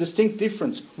 There is a distinct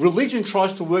difference. Religion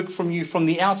tries to work from you from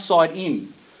the outside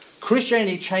in.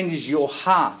 Christianity changes your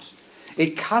heart.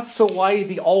 It cuts away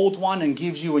the old one and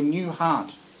gives you a new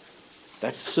heart.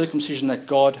 That's the circumcision that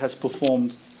God has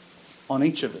performed on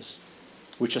each of us,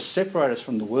 which has separated us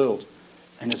from the world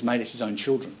and has made us his own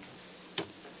children.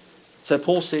 So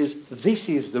Paul says this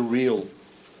is the real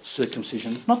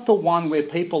circumcision, not the one where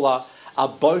people are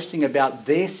boasting about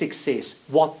their success,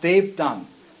 what they've done.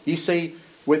 You see,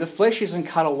 where the flesh isn't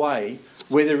cut away,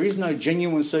 where there is no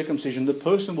genuine circumcision, the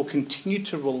person will continue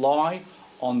to rely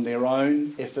on their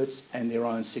own efforts and their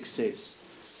own success.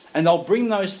 And they'll bring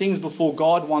those things before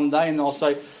God one day and they'll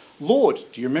say, Lord,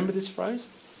 do you remember this phrase?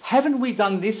 Haven't we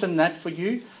done this and that for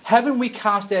you? Haven't we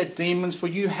cast out demons for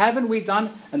you? Haven't we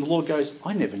done? And the Lord goes,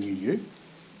 I never knew you.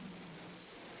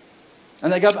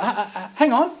 And they go,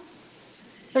 hang on.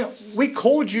 We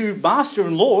called you Master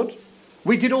and Lord.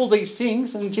 We did all these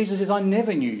things. And Jesus says, I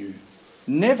never knew you.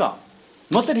 Never.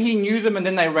 Not that he knew them and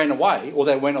then they ran away or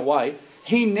they went away.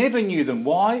 He never knew them.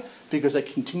 Why? Because they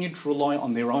continued to rely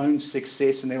on their own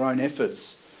success and their own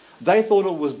efforts. They thought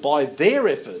it was by their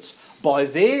efforts, by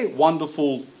their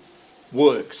wonderful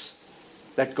works,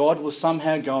 that God was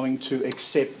somehow going to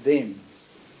accept them.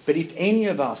 But if any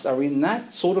of us are in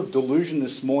that sort of delusion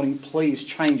this morning, please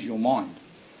change your mind.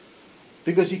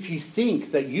 Because if you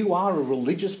think that you are a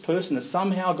religious person, that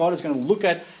somehow God is going to look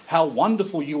at how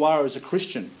wonderful you are as a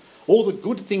Christian, all the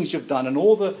good things you've done and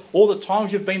all the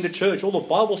times you've been to church, all the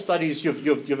Bible studies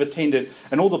you've attended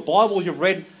and all the Bible you've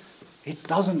read, it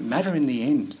doesn't matter in the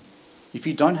end. If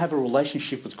you don't have a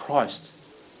relationship with Christ,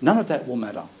 none of that will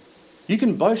matter. You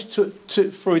can boast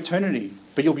for eternity,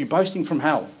 but you'll be boasting from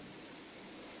hell.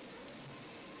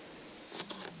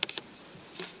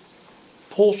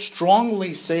 Paul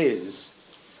strongly says,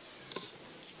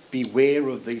 beware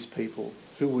of these people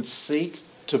who would seek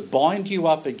to bind you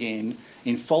up again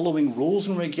in following rules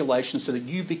and regulations so that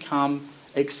you become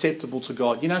acceptable to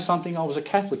God. You know something? I was a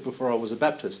Catholic before I was a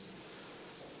Baptist.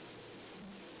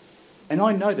 And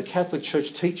I know the Catholic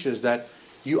Church teaches that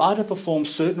you are to perform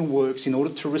certain works in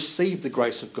order to receive the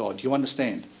grace of God. Do you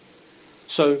understand?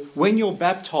 So when you're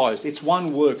baptised, it's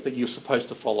one work that you're supposed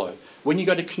to follow. When you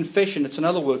go to confession, it's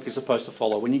another work you're supposed to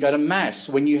follow. When you go to Mass,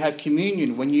 when you have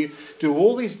communion, when you do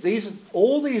all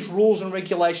these rules and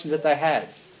regulations that they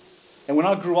have. And when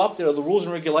I grew up there, the rules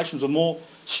and regulations were more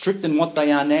strict than what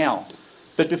they are now.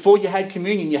 But before you had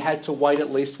communion, you had to wait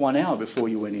at least 1 hour before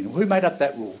you went in. Who made up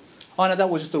that rule? I know that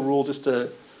was just a rule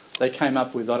they came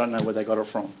up with. I don't know where they got it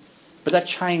from. But that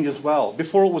changed as well.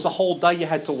 Before it was a whole day you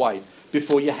had to wait.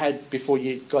 before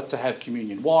you got to have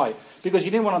communion. Why? Because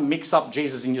you didn't want to mix up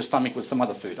Jesus in your stomach with some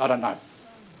other food. I don't know.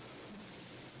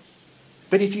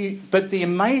 But the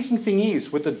amazing thing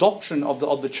is, with the doctrine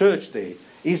of the church there,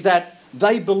 is that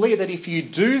they believe that if you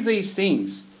do these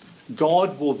things,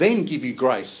 God will then give you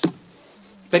grace.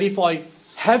 That if I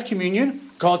have communion,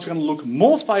 God's going to look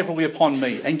more favourably upon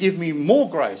me and give me more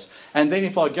grace. And then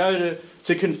if I go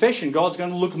to confession, God's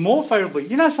going to look more favourably.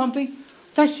 You know something?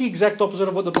 That's the exact opposite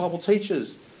of what the Bible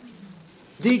teaches.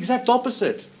 The exact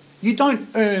opposite. You don't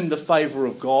earn the favour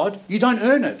of God. You don't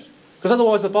earn it. Because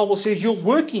otherwise the Bible says you're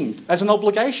working as an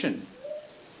obligation.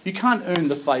 You can't earn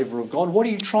the favour of God. What are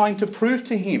you trying to prove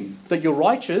to him? That you're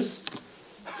righteous?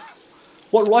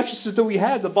 What righteousness do we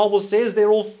have? The Bible says they're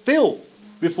all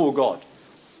filth before God.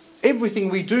 Everything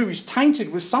we do is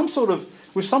tainted with some sort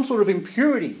of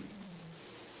impurity.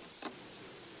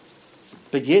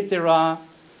 But yet there are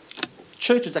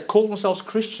churches that call themselves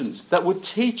Christians that would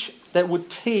teach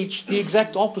the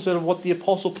exact opposite of what the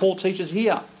Apostle Paul teaches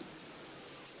here.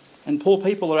 And poor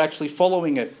people are actually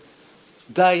following it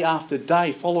day after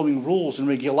day, following rules and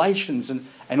regulations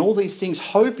and all these things,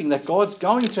 hoping that God's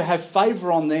going to have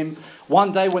favour on them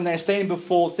one day when they stand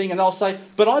before a thing and they'll say,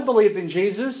 but I believed in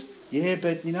Jesus. Yeah,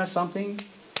 but you know something?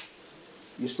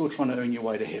 You're still trying to earn your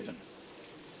way to heaven.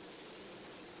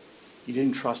 You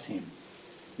didn't trust him.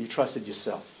 You trusted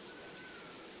yourself.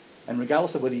 And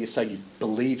regardless of whether you say you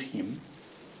believe him,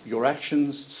 your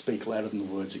actions speak louder than the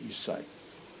words that you say.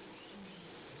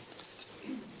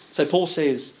 So Paul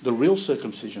says the real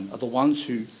circumcision are the ones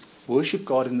who worship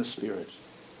God in the Spirit,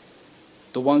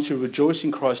 the ones who rejoice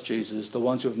in Christ Jesus, the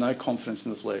ones who have no confidence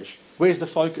in the flesh. Where's the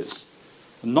focus?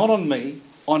 Not on me,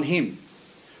 on him.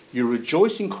 You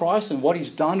rejoice in Christ and what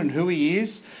he's done and who he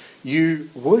is. You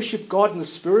worship God in the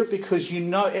Spirit because you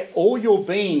know all your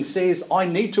being says, I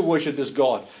need to worship this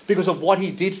God because of what he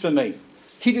did for me.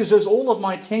 He deserves all of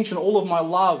my attention, all of my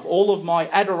love, all of my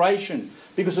adoration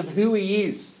because of who he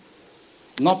is.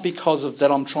 Not because of that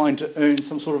I'm trying to earn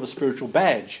some sort of a spiritual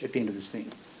badge at the end of this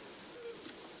thing.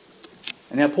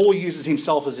 And now Paul uses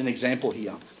himself as an example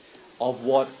here of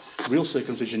what real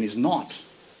circumcision is not.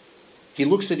 He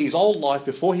looks at his old life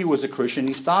before he was a Christian.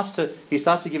 He starts to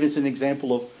give us an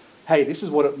example of, hey, this is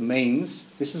what it means.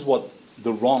 This is what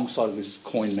the wrong side of this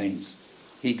coin means.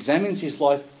 He examines his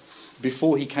life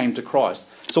before he came to Christ.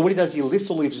 So what he does, he lists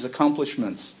all of his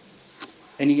accomplishments.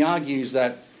 And he argues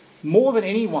that more than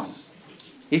anyone,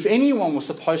 if anyone was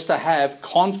supposed to have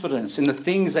confidence in the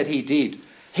things that he did,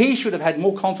 he should have had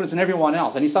more confidence than everyone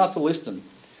else. And he starts to list them.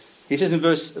 He says in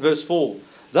verse 4,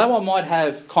 though I might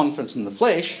have confidence in the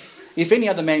flesh, if any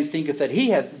other man thinketh that he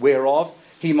hath whereof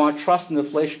he might trust in the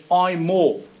flesh, I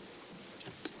more.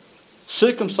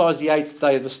 Circumcised the 8th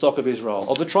day of the stock of Israel,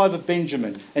 of the tribe of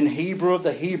Benjamin, and Hebrew of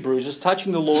the Hebrews, as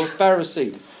touching the law of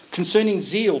Pharisee, concerning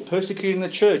zeal, persecuting the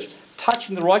church,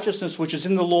 touching the righteousness which is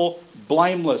in the law,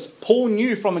 blameless. Paul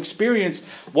knew from experience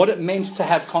what it meant to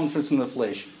have confidence in the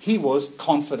flesh. He was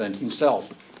confident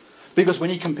himself. Because when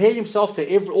he compared himself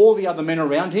to all the other men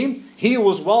around him, he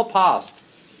was well past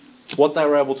what they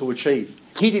were able to achieve.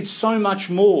 He did so much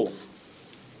more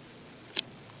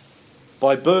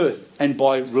by birth and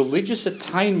by religious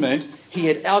attainment. He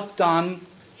had outdone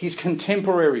his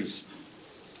contemporaries.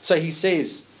 So he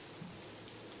says,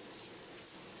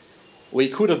 well,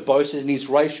 he could have boasted in his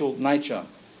racial nature.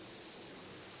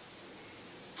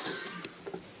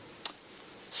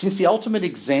 Since the ultimate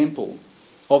example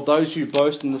of those who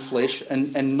boast in the flesh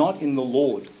and not in the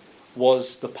Lord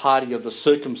was the party of the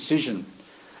circumcision,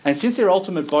 and since their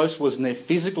ultimate boast was in their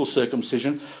physical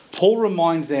circumcision, Paul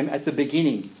reminds them at the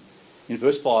beginning, in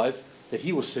verse 5, that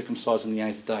he was circumcised on the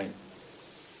 8th day.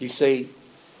 You see,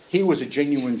 he was a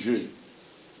genuine Jew.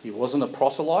 He wasn't a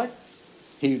proselyte.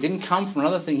 He didn't come from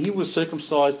another thing. He was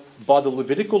circumcised by the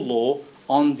Levitical law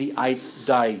on the 8th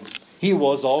day. He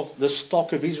was of the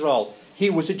stock of Israel. He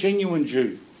was a genuine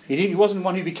Jew. He wasn't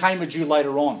one who became a Jew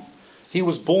later on. He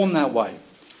was born that way.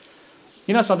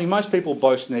 You know something? Most people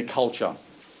boast in their culture,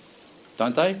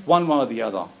 don't they? One way or the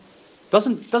other.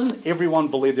 Doesn't everyone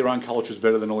believe their own culture is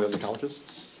better than all the other cultures?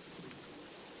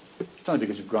 It's only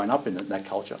because you've grown up in that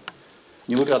culture. And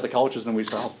you look at other cultures and we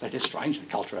say, oh, they're strange, the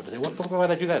culture over there. What the way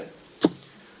they do that?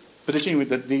 But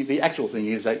the actual thing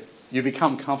is that you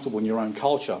become comfortable in your own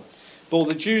culture. Well,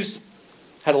 the Jews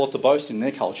had a lot to boast in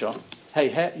their culture. Hey,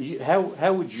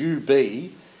 how would you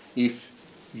be if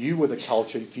you were the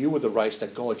culture, if you were the race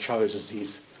that God chose as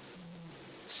his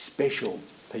special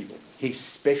people, his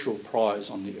special prize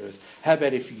on the earth? How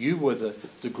about if you were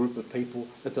the group of people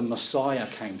that the Messiah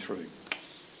came through?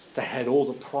 that had all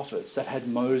the prophets, that had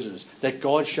Moses, that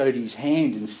God showed his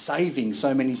hand in saving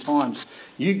so many times.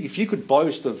 If you could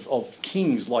boast of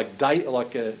kings like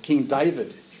King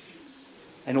David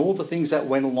and all the things that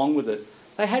went along with it,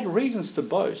 they had reasons to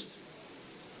boast.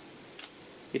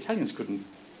 Italians couldn't.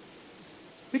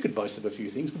 We could boast of a few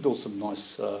things. We built some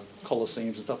nice colosseums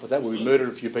and stuff like that where we murdered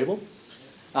a few people.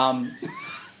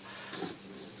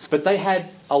 But they had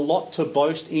a lot to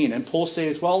boast in. And Paul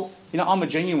says, well, I'm a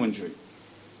genuine Jew.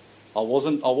 I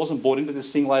wasn't born into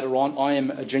this thing later on. I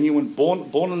am a genuine,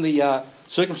 born in the,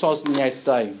 circumcised on the 8th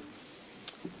day.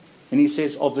 And he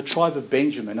says, of the tribe of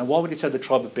Benjamin. And why would he say the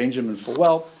tribe of Benjamin for?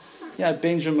 Well,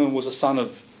 Benjamin was a son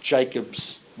of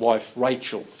Jacob's wife,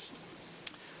 Rachel.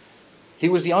 He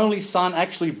was the only son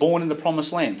actually born in the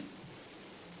promised land.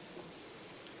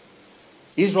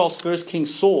 Israel's first king,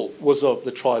 Saul, was of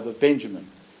the tribe of Benjamin.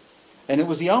 And it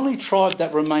was the only tribe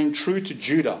that remained true to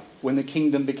Judah when the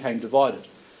kingdom became divided.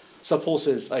 So Paul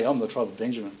says, hey, I'm the tribe of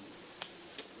Benjamin.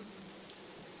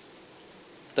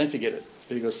 Don't forget it,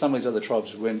 because some of these other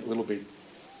tribes went a little bit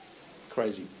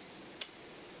crazy.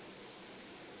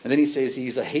 And then he says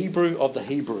he's a Hebrew of the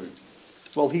Hebrew.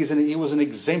 Well, he was an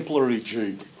exemplary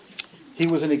Jew. He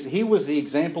was the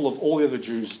example of all the other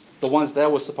Jews, the ones they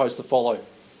were supposed to follow.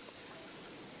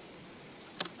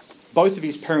 Both of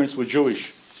his parents were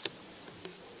Jewish.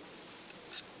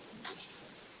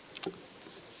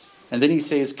 And then he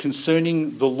says,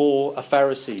 concerning the law, a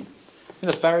Pharisee. And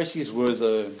the Pharisees were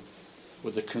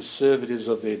the conservatives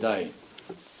of their day.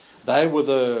 They were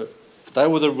the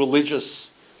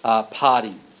religious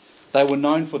party. They were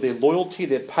known for their loyalty,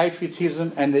 their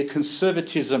patriotism, and their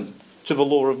conservatism to the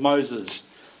law of Moses.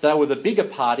 They were the bigger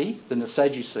party than the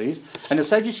Sadducees, and the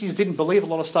Sadducees didn't believe a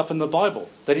lot of stuff in the Bible.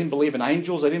 They didn't believe in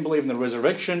angels, they didn't believe in the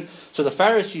resurrection, so the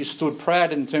Pharisees stood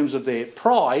proud in terms of their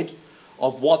pride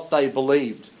of what they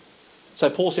believed. So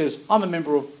Paul says, I'm a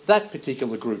member of that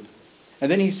particular group. And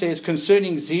then he says,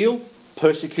 concerning zeal,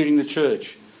 persecuting the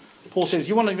church. Paul says,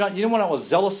 you want to know what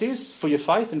zealous is for your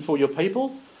faith and for your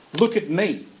people? Look at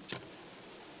me.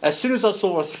 As soon as I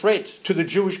saw a threat to the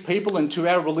Jewish people and to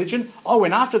our religion, I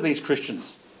went after these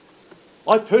Christians.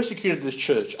 I persecuted this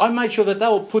church. I made sure that they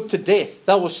were put to death.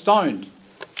 They were stoned.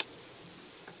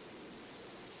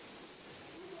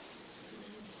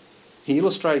 He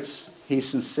illustrates his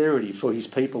sincerity for his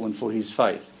people and for his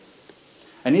faith.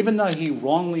 And even though he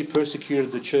wrongly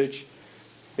persecuted the church,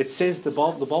 it says the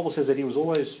Bible says that he was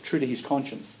always true to his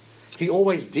conscience. He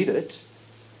always did it.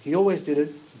 He always did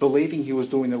it believing he was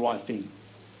doing the right thing.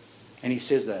 And he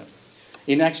says that.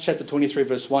 In Acts chapter 23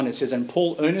 verse 1 it says, and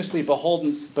Paul earnestly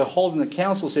beholding the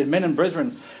council said, men and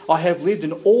brethren, I have lived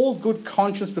in all good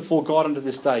conscience before God unto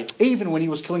this day, even when he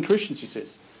was killing Christians, he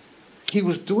says. He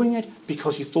was doing it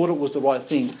because he thought it was the right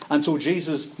thing until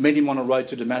Jesus met him on a road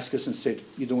to Damascus and said,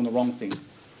 you're doing the wrong thing.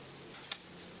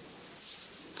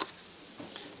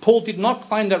 Paul did not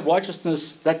claim that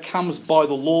righteousness that comes by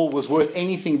the law was worth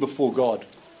anything before God.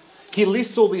 He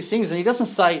lists all these things and he doesn't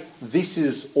say this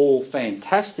is all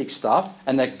fantastic stuff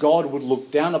and that God would look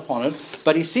down upon it,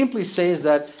 but he simply says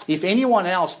that if anyone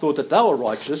else thought that they were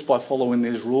righteous by following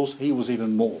these rules, he was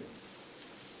even more.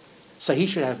 So he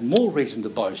should have more reason to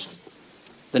boast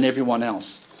than everyone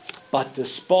else. But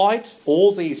despite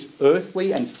all these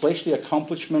earthly and fleshly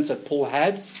accomplishments that Paul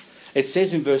had, it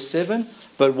says in verse 7,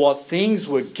 but what things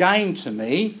were gained to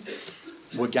me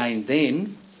were gained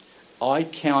then,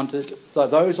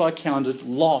 those I counted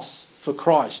loss for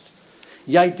Christ.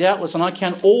 Yea, doubtless, and I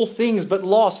count all things but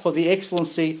loss for the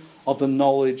excellency of the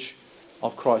knowledge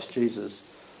of Christ Jesus.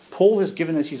 Paul has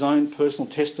given us his own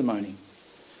personal testimony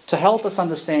to help us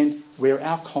understand where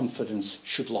our confidence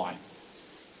should lie.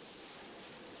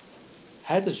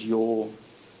 How do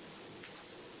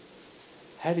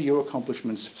your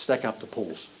accomplishments stack up to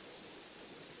Paul's?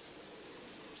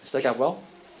 Stack up well?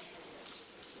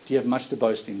 Do you have much to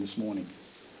boast in this morning?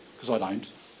 Because I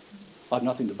don't. I have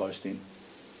nothing to boast in.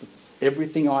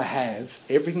 Everything I have,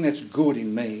 everything that's good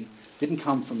in me, didn't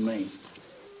come from me.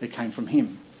 It came from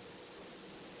him.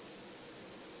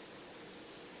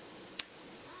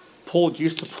 Paul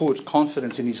used to put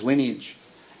confidence in his lineage,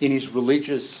 in his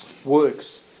religious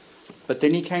works. But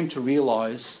then he came to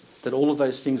realise that all of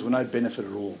those things were no benefit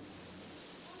at all.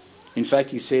 In fact,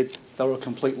 he said they were a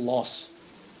complete loss,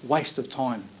 waste of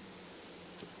time.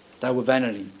 They were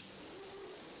vanity.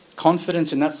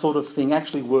 Confidence in that sort of thing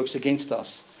actually works against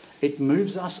us. It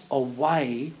moves us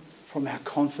away from our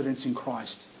confidence in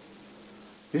Christ.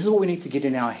 This is what we need to get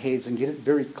in our heads and get it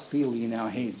very clearly in our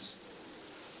heads.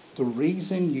 The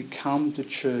reason you come to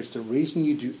church, the reason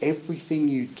you do everything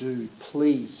you do,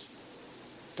 please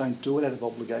don't do it out of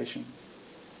obligation.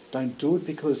 Don't do it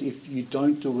because if you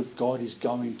don't do it, God is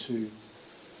going to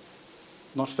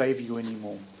not favour you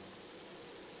anymore.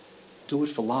 Do it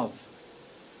for love.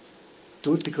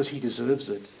 Do it because he deserves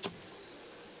it.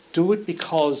 Do it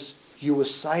because you were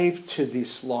saved to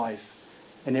this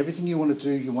life, and everything you want to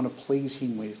do, you want to please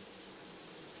him with.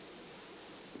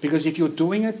 Because if you're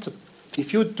doing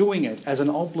it as an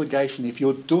obligation, if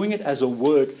you're doing it as a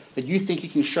work that you think you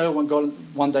can show God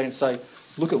one day and say,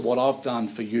 look at what I've done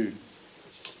for you,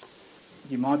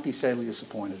 you might be sadly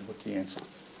disappointed with the answer.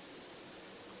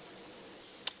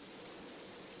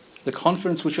 The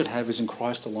confidence we should have is in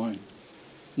Christ alone,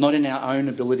 not in our own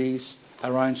abilities,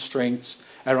 our own strengths,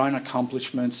 our own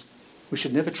accomplishments. We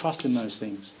should never trust in those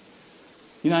things.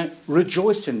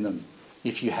 Rejoice in them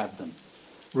if you have them.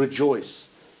 Rejoice.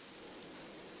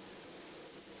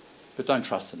 But don't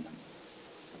trust in them.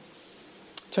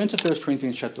 Turn to 1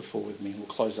 Corinthians chapter 4 with me. We'll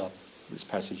close up this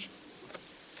passage.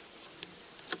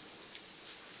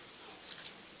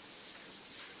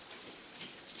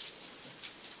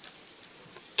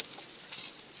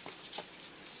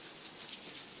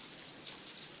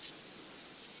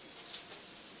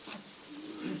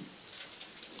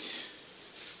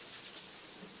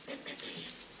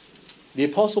 The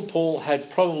Apostle Paul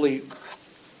had probably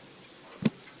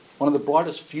one of the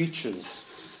brightest futures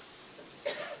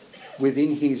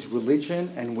within his religion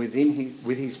and with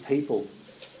his people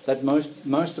that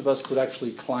most of us could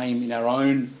actually claim in our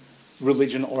own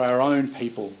religion or our own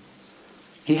people.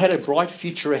 He had a bright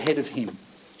future ahead of him.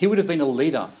 He would have been a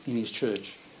leader in his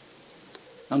church.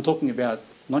 I'm talking about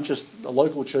not just a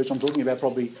local church, I'm talking about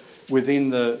probably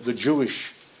within the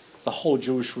whole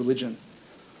Jewish religion.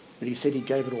 But he said he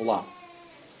gave it all up.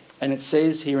 And it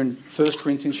says here in 1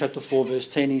 Corinthians chapter 4, verse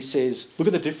 10, he says, look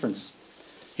at the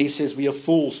difference. He says, we are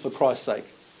fools for Christ's sake.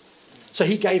 So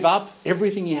he gave up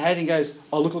everything he had and goes,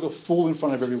 I look like a fool in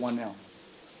front of everyone now.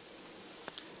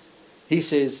 He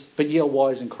says, but ye are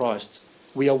wise in Christ.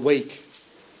 We are weak,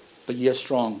 but ye are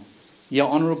strong. Ye are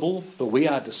honourable, but we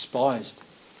are despised.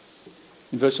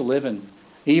 In verse 11,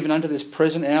 even unto this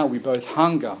present hour we both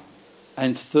hunger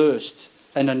and thirst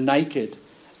and are naked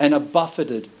and are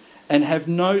buffeted and have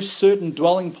no certain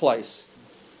dwelling place,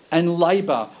 and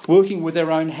labour, working with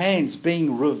our own hands,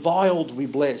 being reviled we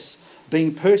bless,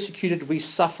 being persecuted we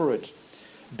suffer it,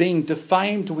 being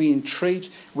defamed we entreat,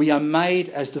 we are made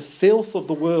as the filth of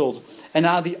the world, and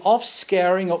are the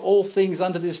offscouring of all things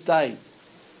unto this day.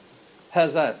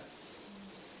 How's that?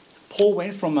 Paul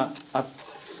went from a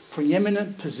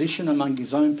preeminent position among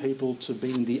his own people to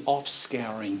being the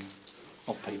offscouring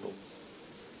of people.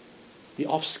 The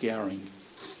offscouring.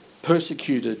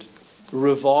 Persecuted,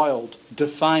 reviled,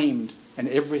 defamed, and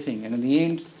everything. And in the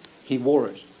end, he wore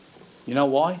it. You know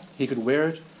why? He could wear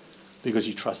it because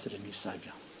he trusted in his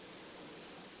Saviour.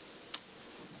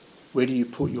 Where do you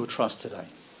put your trust today?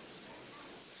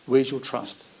 Where's your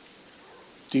trust?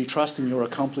 Do you trust in your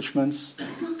accomplishments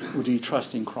or do you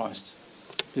trust in Christ?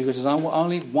 Because there's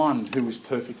only one who is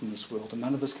perfect in this world, and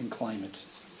none of us can claim it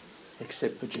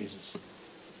except for Jesus.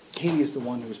 He is the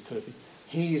one who is perfect.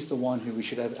 He is the one who we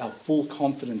should have our full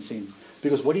confidence in,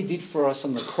 because what he did for us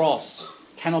on the cross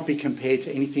cannot be compared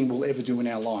to anything we'll ever do in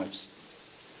our lives.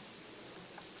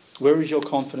 Where is your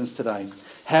confidence today?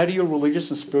 How do your religious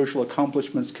and spiritual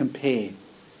accomplishments compare?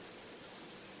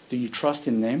 Do you trust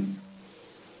in them,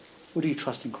 or do you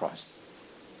trust in Christ?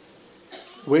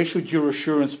 Where should your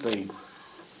assurance be?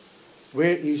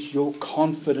 Where is your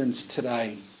confidence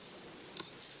today?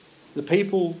 The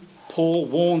people Paul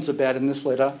warns about in this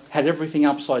letter had everything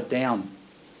upside down.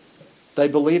 They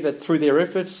believed that through their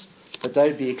efforts that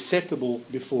they'd be acceptable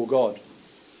before God.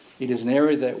 It is an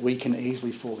area that we can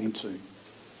easily fall into.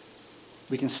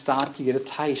 We can start to get a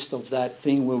taste of that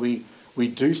thing where we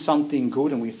do something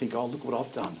good and we think, oh, look what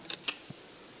I've done.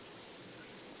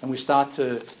 And we start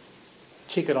to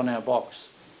tick it on our box.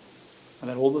 And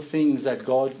that all the things that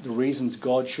the reasons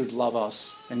God should love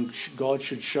us and God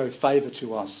should show favour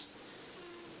to us.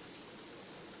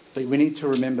 But we need to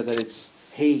remember that it's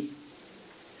He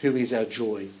who is our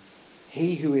joy.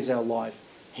 He who is our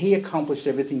life. He accomplished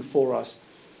everything for us.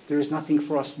 There is nothing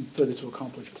for us further to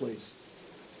accomplish, please.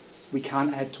 We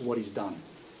can't add to what He's done.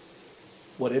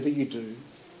 Whatever you do,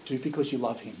 do because you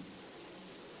love Him.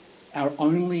 Our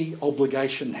only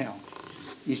obligation now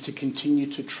is to continue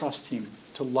to trust Him,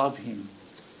 to love Him,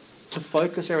 to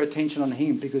focus our attention on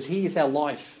Him, because He is our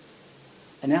life.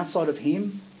 And outside of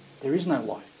Him, there is no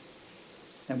life.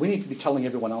 And we need to be telling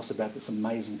everyone else about this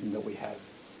amazing thing that we have.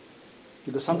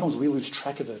 Because sometimes we lose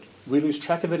track of it. We lose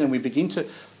track of it and we begin to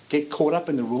get caught up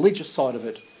in the religious side of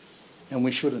it. And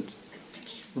we shouldn't.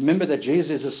 Remember that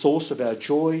Jesus is the source of our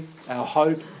joy, our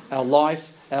hope, our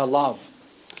life, our love.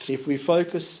 If we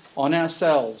focus on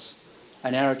ourselves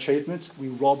and our achievements, we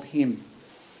rob him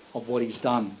of what he's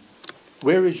done.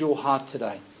 Where is your heart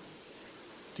today?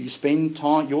 Do you spend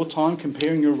your time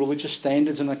comparing your religious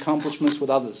standards and accomplishments with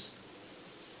others?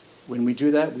 When we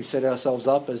do that, we set ourselves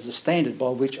up as the standard by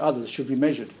which others should be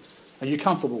measured. Are you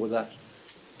comfortable with that?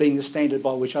 Being the standard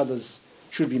by which others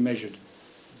should be measured.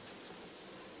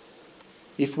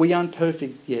 If we aren't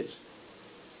perfect yet,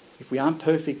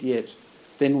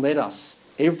 then let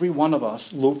us, every one of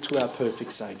us, look to our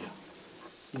perfect Saviour.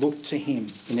 Look to him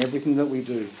in everything that we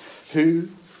do, who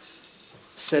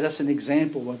set us an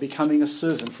example by becoming a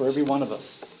servant for every one of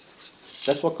us.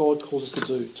 That's what God calls us to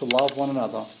do, to love one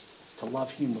another, to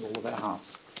love him with all of our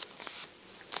hearts.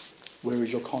 Where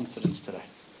is your confidence today?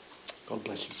 God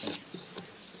bless you. Thank you.